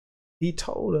 He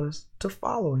told us to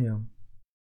follow him.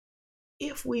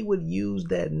 If we would use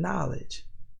that knowledge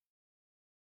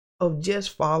of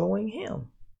just following him,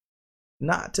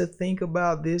 not to think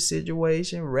about this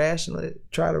situation,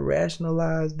 try to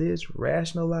rationalize this,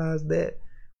 rationalize that.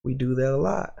 We do that a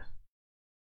lot.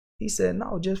 He said,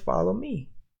 no, just follow me.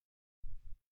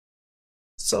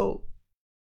 So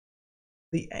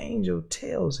the angel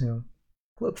tells him,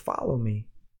 look, follow me.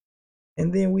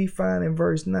 And then we find in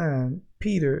verse 9,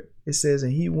 Peter, it says,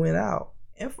 and he went out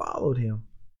and followed him.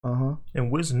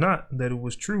 And wist not that it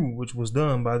was true which was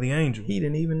done by the angel. He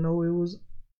didn't even know it was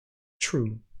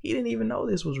true. He didn't even know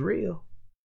this was real.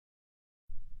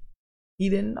 He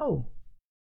didn't know.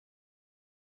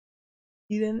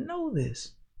 He didn't know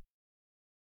this.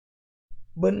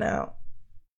 But now,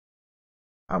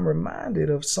 I'm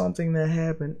reminded of something that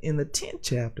happened in the 10th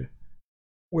chapter,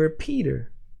 where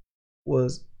Peter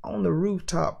was on the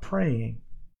rooftop praying.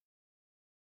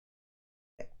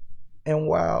 And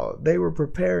while they were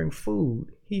preparing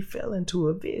food, he fell into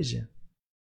a vision.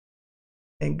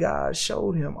 And God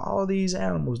showed him all these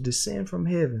animals descend from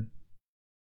heaven.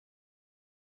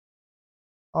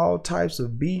 All types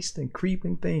of beasts and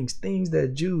creeping things,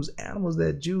 animals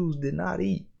that Jews did not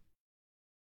eat.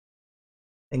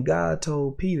 And God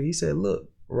told Peter, he said,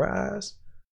 look, rise,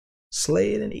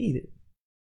 slay it and eat it.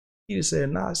 Peter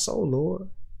said, not so, Lord,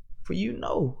 for you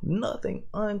know nothing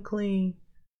unclean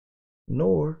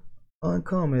nor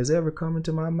uncommon has ever come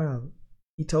into my mouth.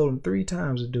 He told him 3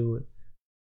 times to do it.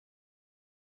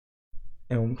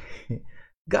 And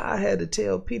God had to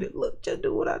tell Peter, look, just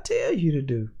do what I tell you to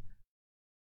do.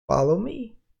 Follow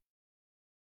me.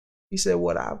 He said,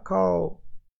 what I've called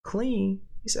clean,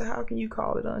 he said, how can you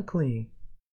call it unclean?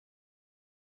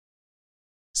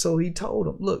 So he told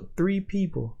him, look, 3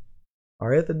 people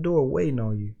are at the door waiting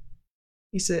on you.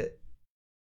 He said,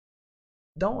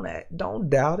 don't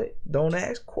doubt it. Don't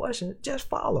ask questions. Just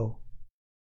follow.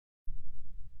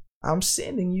 I'm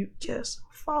sending you. Just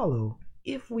follow.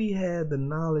 If we had the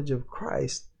knowledge of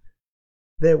Christ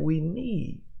that we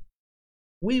need,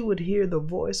 we would hear the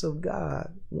voice of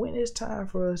God when it's time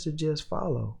for us to just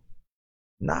follow.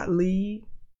 Not lead,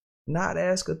 not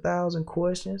ask 1,000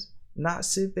 questions, not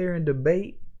sit there and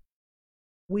debate.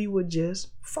 We would just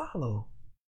follow.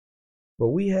 But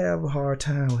we have a hard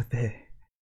time with that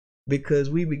because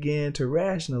we began to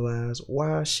rationalize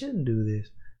why I shouldn't do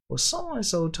this. Well,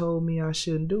 so-and-so told me I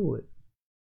shouldn't do it.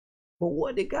 But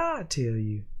what did God tell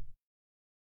you?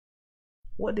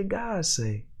 What did God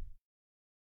say?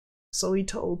 So he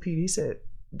told Peter, he said,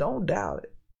 don't doubt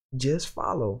it. Just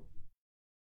follow.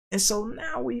 And so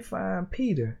now we find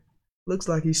Peter. Looks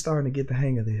like he's starting to get the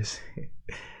hang of this.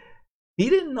 He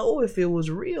didn't know if it was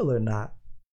real or not.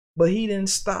 But he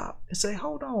didn't stop and say,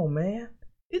 hold on, man.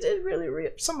 Is it really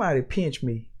real? Somebody pinch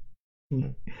me.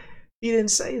 He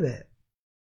didn't say that.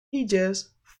 He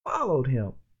just followed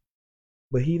him.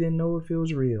 But he didn't know if it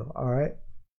was real. All right.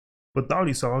 But thought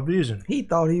he saw a vision. He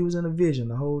thought he was in a vision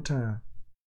the whole time.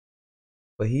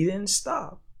 But he didn't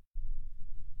stop.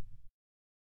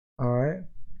 All right.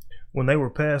 When they were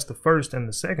past the first and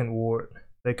the second ward,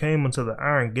 they came unto the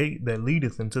iron gate that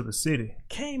leadeth into the city.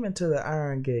 Came into the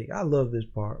iron gate. I love this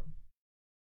part.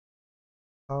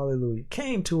 Hallelujah.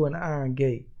 Came to an iron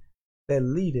gate that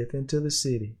leadeth into the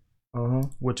city.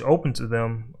 Which opened to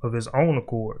them of his own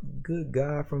accord. Good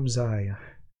God from Zion.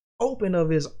 Open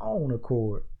of his own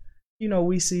accord. You know,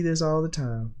 we see this all the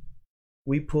time.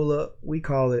 We pull up, we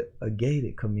call it a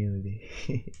gated community.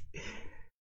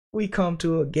 We come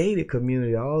to a gated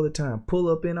community all the time. Pull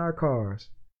up in our cars.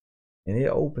 And it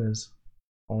opens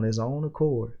on its own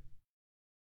accord.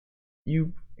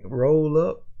 You roll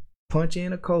up, punch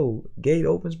in a code, gate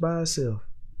opens by itself.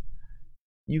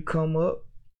 You come up,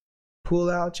 pull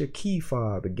out your key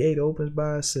fob, the gate opens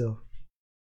by itself.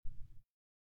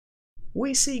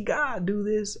 We see God do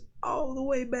this all the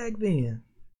way back then.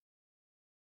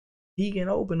 He can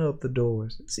open up the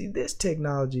doors. See, this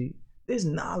technology, this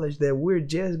knowledge that we're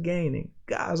just gaining,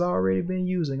 God's already been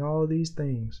using all these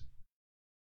things.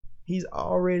 He's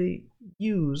already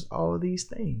used all of these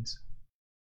things.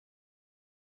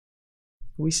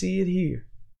 We see it here.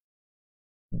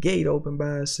 Gate open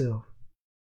by itself.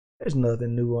 There's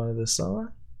nothing new under the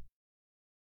sun.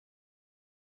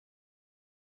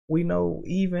 We know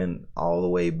even all the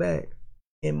way back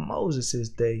in Moses'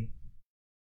 day,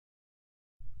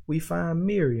 we find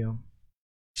Miriam.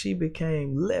 She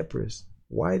became leprous,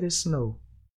 white as snow.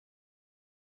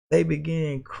 They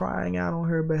began crying out on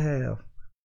her behalf.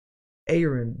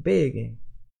 Aaron begging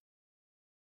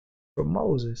for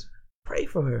Moses, pray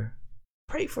for her,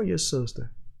 pray for your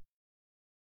sister,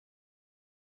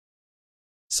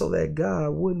 so that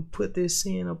God wouldn't put this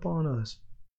sin upon us.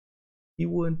 He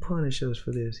wouldn't punish us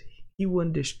for this. He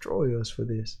wouldn't destroy us for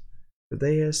this, if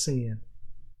they had sinned.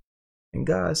 And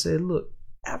God said, look,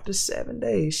 after 7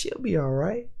 days, she'll be all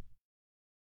right.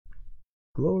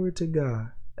 Glory to God.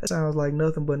 That sounds like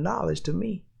nothing but knowledge to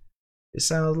me. It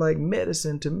sounds like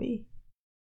medicine to me.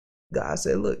 God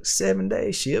said, look, 7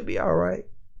 days, she'll be all right.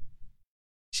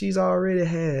 She's already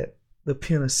had the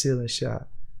penicillin shot.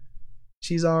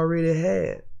 She's already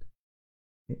had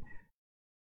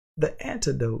the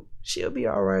antidote. She'll be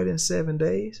all right in 7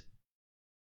 days.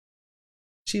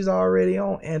 She's already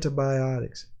on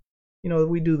antibiotics. You know,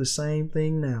 we do the same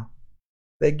thing now.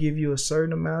 They give you a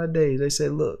certain amount of days. They say,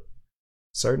 look,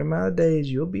 certain amount of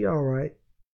days, you'll be all right.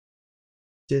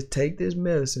 Just take this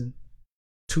medicine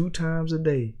 2 times a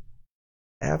day.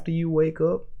 After you wake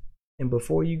up and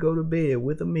before you go to bed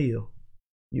with a meal,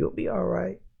 you'll be all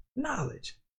right.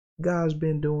 Knowledge. God's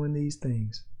been doing these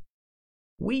things.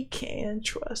 We can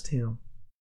trust him.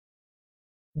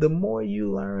 The more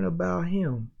you learn about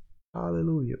him,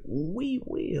 hallelujah,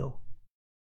 we'll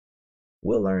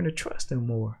learn to trust him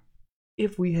more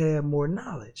if we have more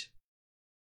knowledge.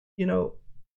 You know,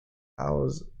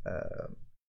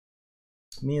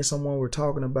 me and someone were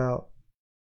talking about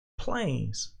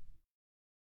planes.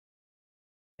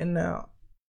 And now,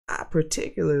 I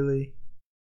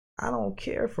don't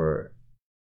care for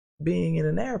being in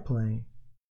an airplane.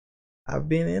 I've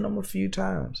been in them a few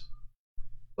times,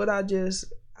 but I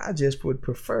just would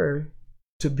prefer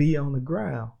to be on the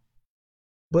ground.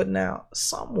 But now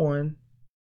someone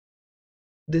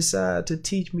decided to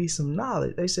teach me some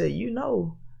knowledge. They said, you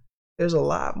know, There's a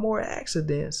lot more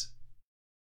accidents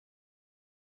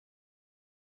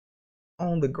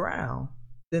on the ground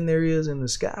than there is in the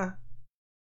sky.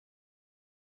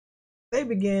 They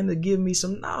began to give me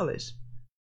some knowledge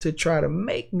to try to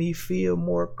make me feel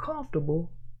more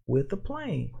comfortable with the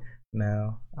plane.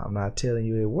 Now, I'm not telling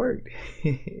you it worked.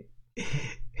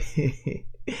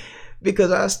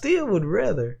 Because I still would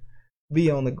rather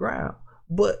be on the ground.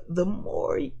 But the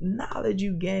more knowledge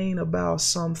you gain about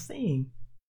something,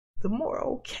 the more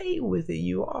okay with it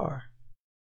you are.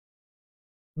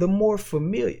 The more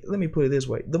familiar, let me put it this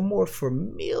way, the more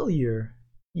familiar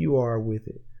you are with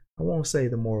it. I won't say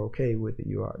the more okay with it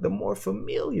you are, the more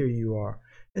familiar you are.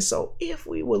 And so if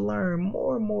we would learn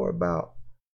more and more about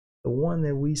the one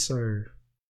that we serve,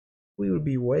 we would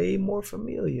be way more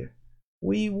familiar.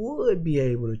 We would be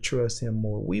able to trust him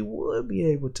more. We would be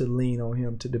able to lean on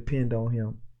him, to depend on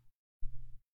him.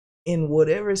 In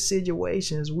whatever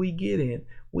situations we get in,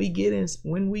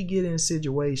 when we get in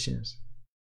situations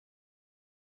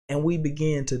and we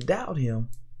begin to doubt him,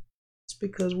 it's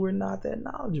because we're not that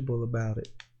knowledgeable about it.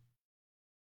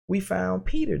 We found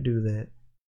Peter do that.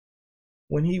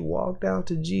 When he walked out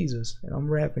to Jesus, and I'm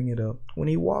wrapping it up, when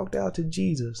he walked out to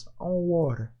Jesus on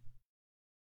water,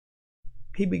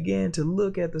 he began to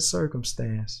look at the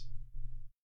circumstance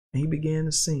and he began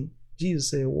to sink.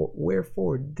 Jesus said,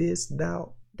 wherefore didst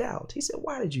thou doubt? He said,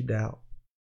 why did you doubt?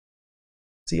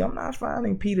 See, I'm not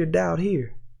finding Peter doubt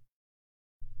here.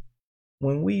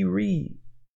 When we read,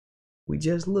 we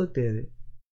just looked at it.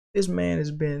 This man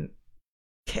has been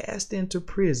cast into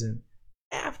prison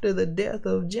after the death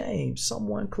of James,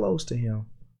 someone close to him.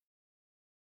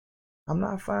 I'm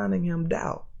not finding him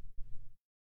doubt.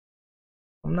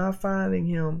 I'm not finding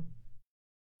him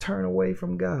turn away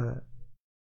from God.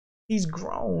 He's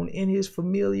grown in his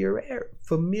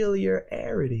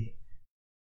familiarity.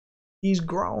 He's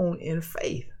grown in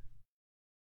faith.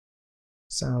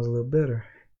 Sounds a little better.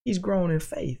 He's grown in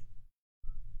faith.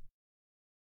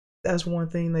 That's one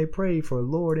thing they prayed for.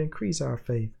 Lord, increase our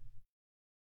faith.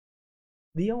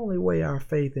 The only way our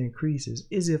faith increases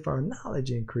is if our knowledge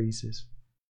increases.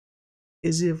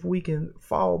 Is if we can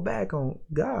fall back on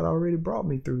God already brought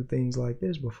me through things like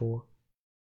this before.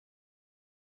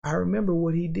 I remember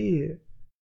what he did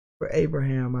for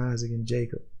Abraham, Isaac, and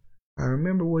Jacob. I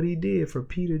remember what he did for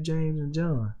Peter, James, and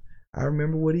John. I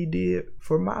remember what he did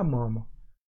for my mama,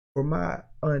 for my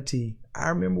auntie. I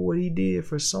remember what he did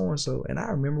for so-and-so, and I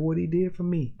remember what he did for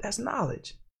me. That's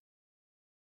knowledge.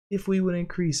 If we would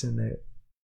increase in that,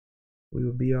 we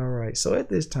would be all right. So at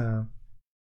this time,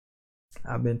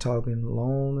 I've been talking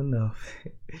long enough.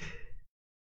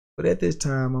 But at this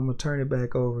time, I'm going to turn it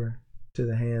back over to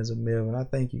the hands of Melvin. I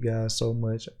thank you guys so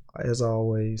much, as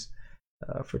always,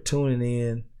 for tuning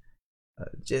in,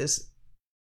 just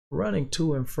running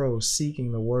to and fro,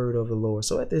 seeking the word of the Lord.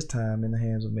 So at this time, in the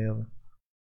hands of Melvin.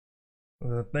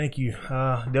 Thank you.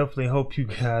 Definitely hope you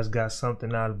guys got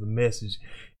something out of the message.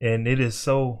 And it is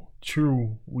so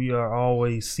true. We are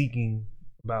always seeking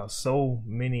about so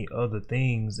many other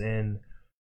things, and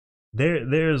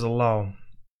there's a law,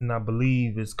 and I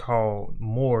believe it's called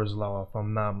Moore's law, if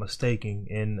I'm not mistaken,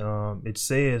 and it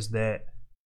says that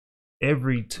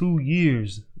every 2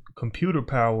 years computer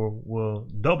power will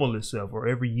double itself, or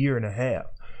every year and a half,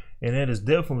 and that has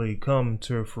definitely come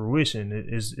to fruition. It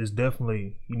is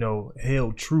definitely,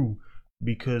 held true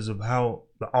because of how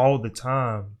all the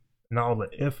time and all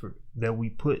the effort that we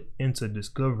put into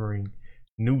discovering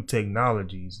new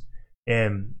technologies.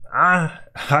 And I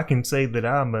can say that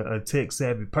I'm a tech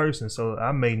savvy person, so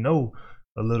I may know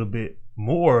a little bit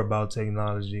more about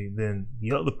technology than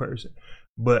the other person.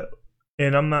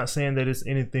 And I'm not saying that it's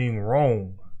anything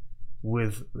wrong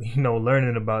with,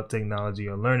 learning about technology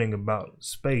or learning about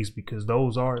space, because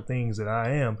those are things that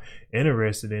I am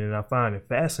interested in, and I find it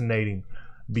fascinating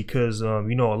because, a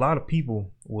lot of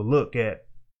people will look at,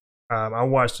 I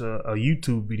watched a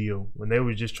YouTube video when they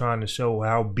were just trying to show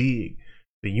how big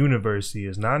the universe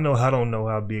is. Now, I don't know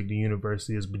how big the universe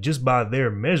is, but just by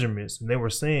their measurements, they were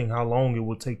saying how long it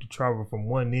would take to travel from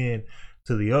one end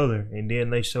to the other. And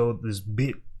then they showed this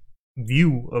big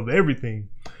view of everything.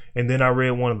 And then I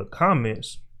read one of the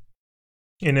comments,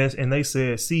 and they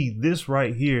said, see, this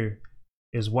right here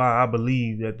is why I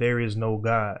believe that there is no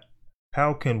God.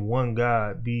 How can one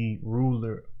God be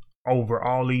ruler over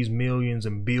all these millions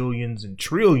and billions and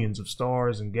trillions of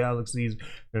stars and galaxies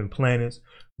and planets?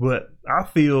 But I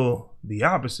feel the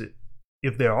opposite.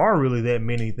 If there are really that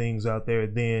many things out there,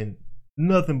 then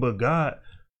nothing but God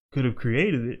could have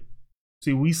created it.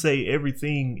 See, we say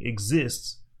everything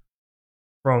exists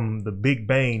from the Big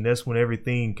Bang. That's when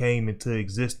everything came into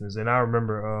existence. And I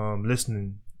remember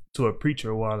listening to a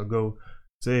preacher a while ago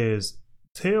says,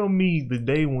 tell me the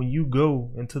day when you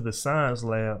go into the science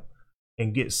lab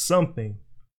and get something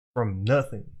from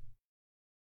nothing.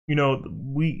 You know,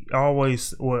 we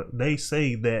always, well, they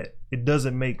say that it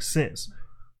doesn't make sense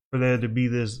for there to be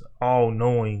this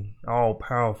all-knowing,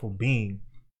 all-powerful being.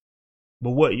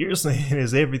 But what you're saying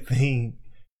is everything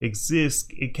exists,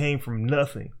 it came from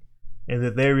nothing, and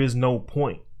that there is no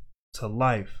point to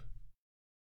life.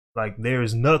 Like, there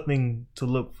is nothing to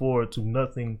look forward to,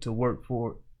 nothing to work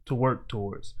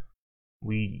towards.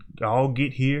 We all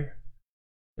get here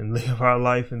and live our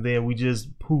life, and then we just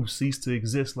cease to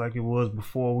exist like it was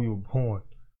before we were born.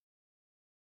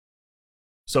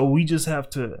 So we just have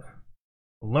to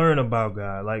learn about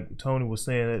God. Like Tony was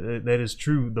saying, that is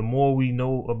true. The more we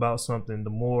know about something, the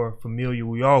more familiar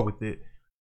we are with it,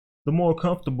 the more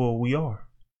comfortable we are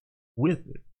with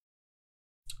it.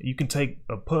 You can take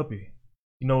a puppy,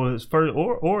 you know, it's first,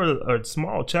 or a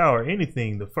small child or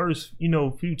anything. The first, you know,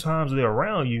 few times they're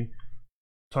around you,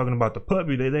 talking about the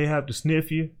puppy, they have to sniff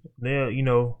you. They'll, you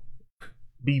know,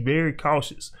 be very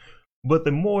cautious. But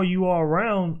the more you are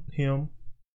around him,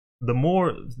 the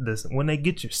more when they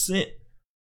get your scent,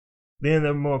 then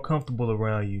they're more comfortable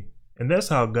around you. And that's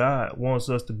how God wants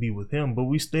us to be with him. But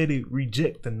we steady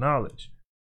reject the knowledge.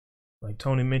 Like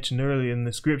Tony mentioned earlier in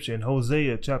the scripture in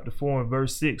Hosea chapter 4 and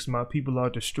verse 6, my people are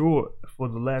destroyed for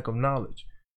the lack of knowledge,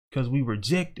 because we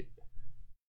reject it.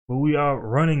 But we are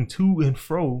running to and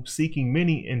fro, seeking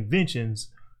many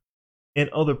inventions in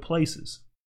other places.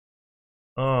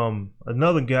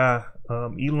 Another guy,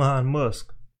 Elon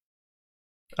Musk,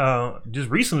 just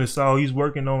recently saw he's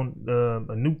working on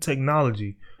a new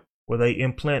technology where they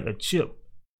implant a chip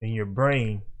in your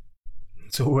brain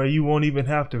to where you won't even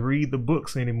have to read the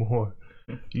books anymore.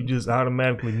 You just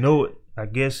automatically know it. I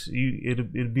guess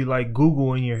it'd be like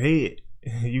Google in your head.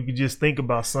 You could just think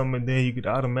about something and then you could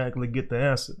automatically get the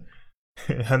answer.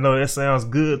 I know that sounds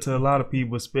good to a lot of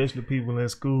people, especially people in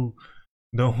school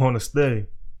don't want to study.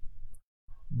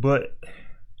 But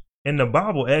and the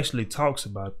Bible actually talks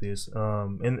about this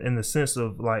in the sense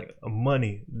of like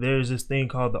money. There's this thing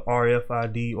called the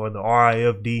RFID or the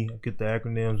RIFD. I get the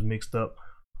acronyms mixed up.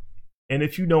 And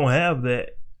if you don't have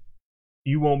that,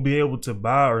 you won't be able to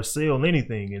buy or sell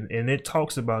anything. And it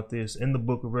talks about this in the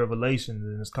book of Revelation,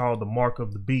 and it's called the mark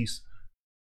of the beast.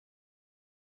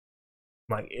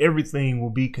 Like everything will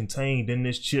be contained in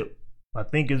this chip. I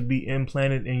think it's be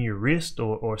implanted in your wrist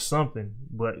or something,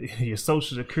 but your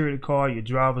social security card, your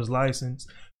driver's license,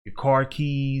 your car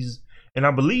keys. And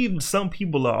I believe some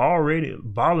people are already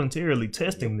voluntarily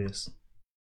testing this.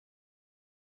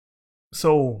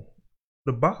 So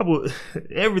the Bible,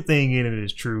 everything in it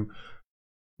is true.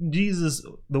 Jesus,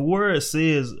 the word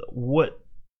says what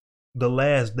the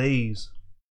last days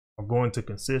are going to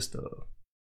consist of.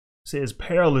 It says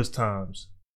perilous times.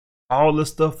 All the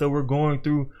stuff that we're going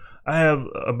through. I have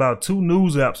about 2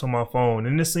 news apps on my phone,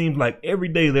 and it seems like every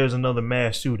day there's another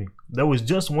mass shooting. There was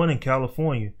just one in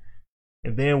California,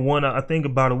 and then one I think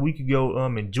about a week ago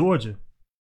in Georgia.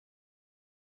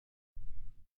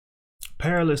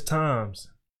 Perilous times.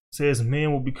 It says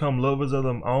men will become lovers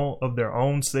of their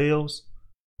own selves,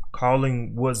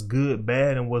 calling what's good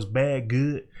bad and what's bad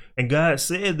good. And God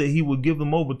said that he would give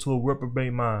them over to a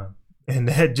reprobate mind. And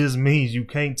that just means you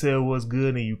can't tell what's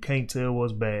good and you can't tell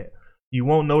what's bad. You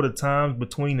won't know the times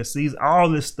between the seasons. All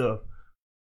this stuff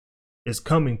is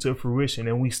coming to fruition,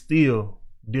 and we still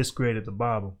discredit the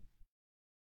Bible.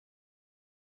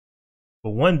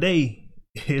 But one day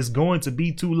it's going to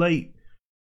be too late.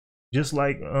 Just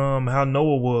like how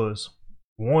Noah was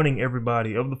warning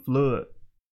everybody of the flood.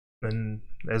 And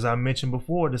as I mentioned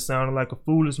before, this sounded like a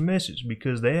foolish message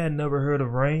because they had never heard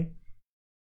of rain.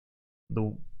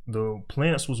 The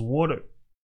plants was watered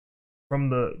from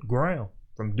the ground,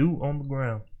 from dew on the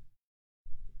ground.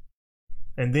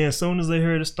 And then as soon as they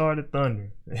heard it started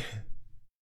thundering,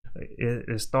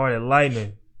 it started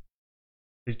lightning.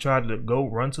 They tried to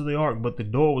run to the ark, but the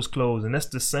door was closed. And that's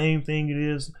the same thing it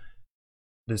is.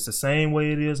 It's the same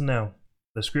way it is now.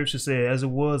 The scripture said, as it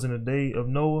was in the day of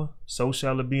Noah, so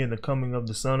shall it be in the coming of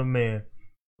the Son of Man.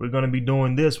 We're going to be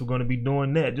doing this. We're going to be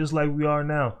doing that, just like we are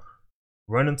now.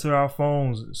 Running to our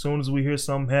phones as soon as we hear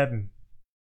something happen.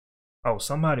 Oh,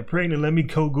 somebody pregnant. Let me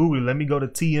go Google it. Let me go to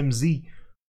TMZ.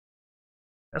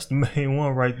 That's the main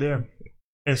one right there.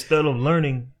 Instead of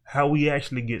learning how we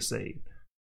actually get saved.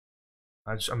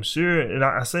 I'm sure, and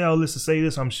I say all this to say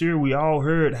this, I'm sure we all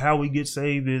heard how we get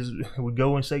saved is we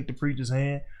go and shake the preacher's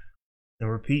hand and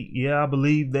repeat, yeah, I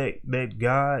believe that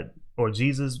God or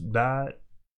Jesus died,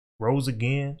 rose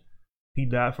again. He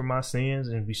died for my sins,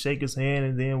 and we shake his hand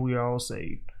and then we are all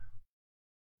saved.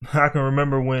 I can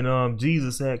remember when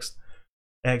Jesus asked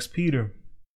Peter,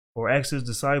 or asked his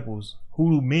disciples,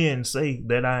 who do men say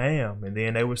that I am? And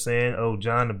then they were saying, oh,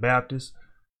 John the Baptist,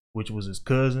 which was his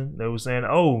cousin. They were saying,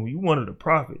 oh, you one of the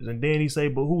prophets. And then he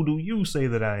said, but who do you say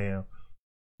that I am?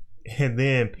 And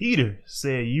then Peter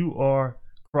said, you are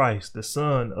Christ, the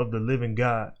Son of the living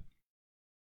God.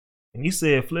 And he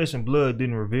said, flesh and blood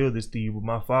didn't reveal this to you, but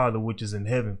my Father which is in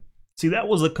heaven. See, that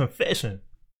was a confession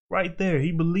right there.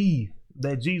 He believed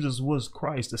that Jesus was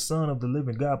Christ, the Son of the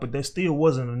living God, but that still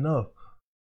wasn't enough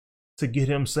to get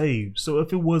him saved. So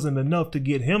if it wasn't enough to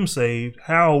get him saved,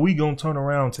 how are we going to turn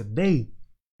around today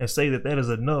and say that that is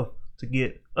enough to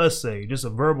get us saved? Just a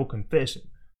verbal confession.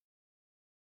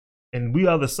 And we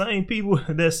are the same people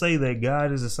that say that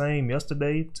God is the same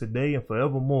yesterday, today, and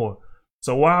forevermore.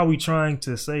 So why are we trying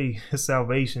to say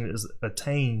salvation is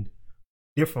attained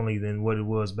differently than what it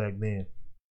was back then?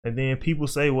 And then people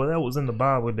say, well, that was in the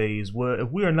Bible days. Well,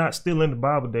 if we are not still in the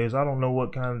Bible days, I don't know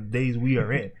what kind of days we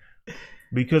are in.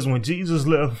 Because when Jesus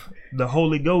left, the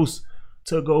Holy Ghost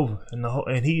took over,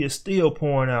 and he is still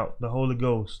pouring out the Holy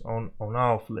Ghost on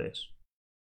all flesh.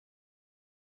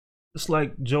 It's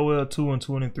like Joel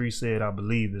 2:23 said, I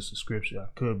believe this is scripture. I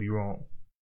could be wrong.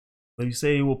 But he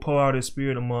said he will pour out his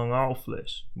spirit among all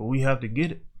flesh. But we have to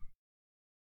get it.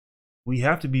 We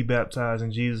have to be baptized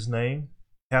in Jesus' name.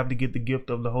 Have to get the gift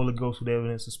of the Holy Ghost with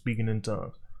evidence of speaking in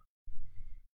tongues.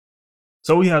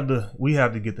 So we have to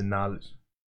get the knowledge.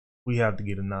 We have to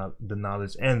get the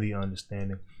knowledge and the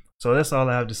understanding. So that's all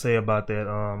I have to say about that.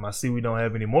 I see we don't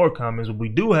have any more comments, but we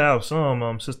do have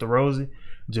some. Sister Rosie,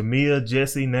 Jamia,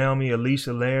 Jesse, Naomi,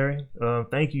 Alicia, Larry.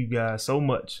 Thank you guys so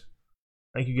much.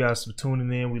 Thank you guys for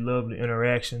tuning in. We love the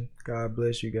interaction. God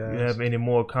bless you guys. If you have any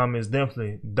more comments,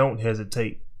 definitely don't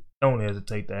hesitate. Don't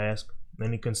hesitate to ask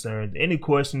any concerns, any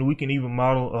question. We can even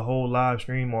model a whole live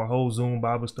stream or a whole Zoom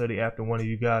Bible study after one of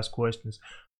you guys' questions.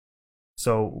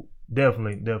 So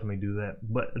definitely do that.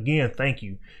 But again, thank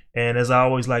you. And as I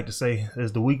always like to say,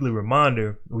 as the weekly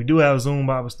reminder, we do have Zoom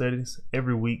Bible studies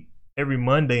every week, every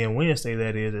Monday and Wednesday,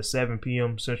 that is, at 7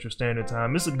 p.m. Central Standard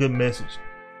Time. It's a good message.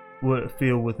 We're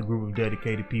filled with a group of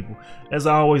dedicated people. As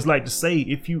I always like to say,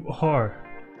 if you are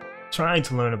trying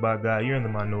to learn about God, you're in the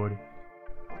minority.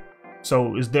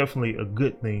 So it's definitely a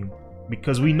good thing,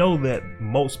 because we know that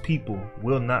most people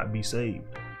will not be saved.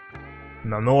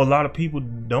 And I know a lot of people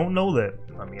don't know that.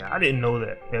 I mean, I didn't know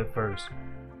that at first.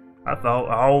 I thought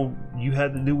all you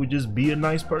had to do was just be a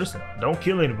nice person. Don't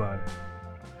kill anybody.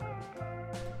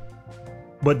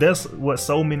 But that's what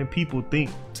so many people think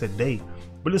today.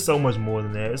 But it's so much more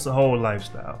than that. It's a whole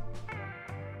lifestyle.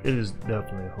 It is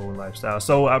definitely a whole lifestyle.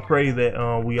 So I pray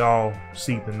that we all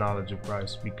seek the knowledge of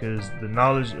Christ, because the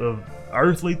knowledge of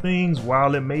earthly things,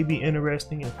 while it may be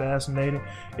interesting and fascinating,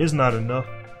 is not enough.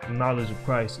 The knowledge of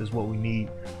Christ is what we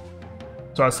need.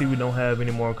 So I see we don't have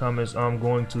any more comments. I'm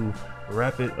going to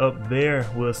wrap it up there.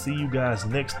 We'll see you guys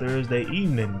next Thursday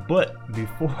evening. But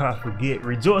before I forget,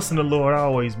 rejoice in the Lord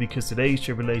always, because today's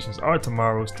tribulations are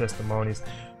tomorrow's testimonies.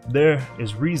 There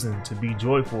is reason to be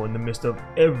joyful in the midst of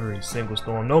every single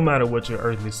storm, no matter what your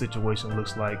earthly situation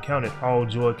looks like. Count it all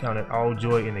joy,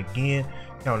 and again,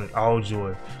 count it all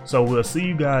joy. So we'll see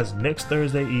you guys next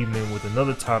Thursday evening with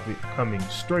another topic coming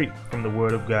straight from the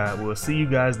Word of God. We'll see you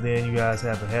guys then. You guys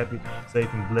have a happy,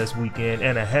 safe, and blessed weekend,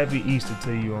 and a happy Easter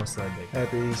to you on Sunday.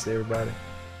 Happy Easter, everybody.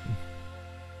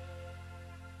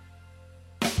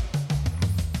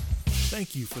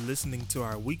 Thank you for listening to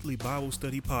our weekly Bible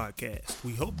study podcast.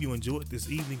 We hope you enjoyed this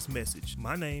evening's message.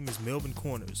 My name is Melvin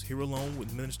Corners, here along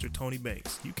with Minister Tony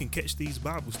Banks. You can catch these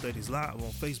Bible studies live on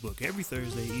Facebook every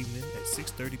Thursday evening at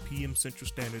 6:30 p.m. Central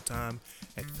Standard Time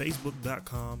at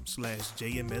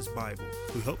facebook.com/JMS Bible.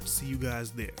 We hope to see you guys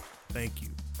there. Thank you.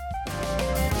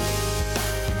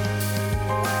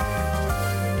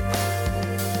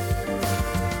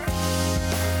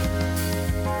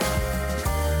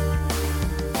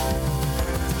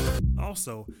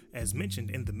 Also, as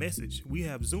mentioned in the message, we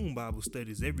have Zoom Bible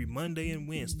studies every Monday and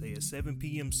Wednesday at 7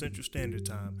 p.m. Central Standard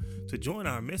Time. To join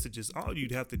our messages, all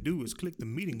you'd have to do is click the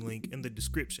meeting link in the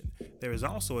description. There is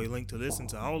also a link to listen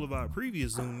to all of our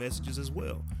previous Zoom messages as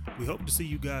well. We hope to see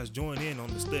you guys join in on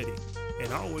the study.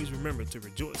 And always remember to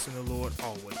rejoice in the Lord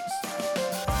always.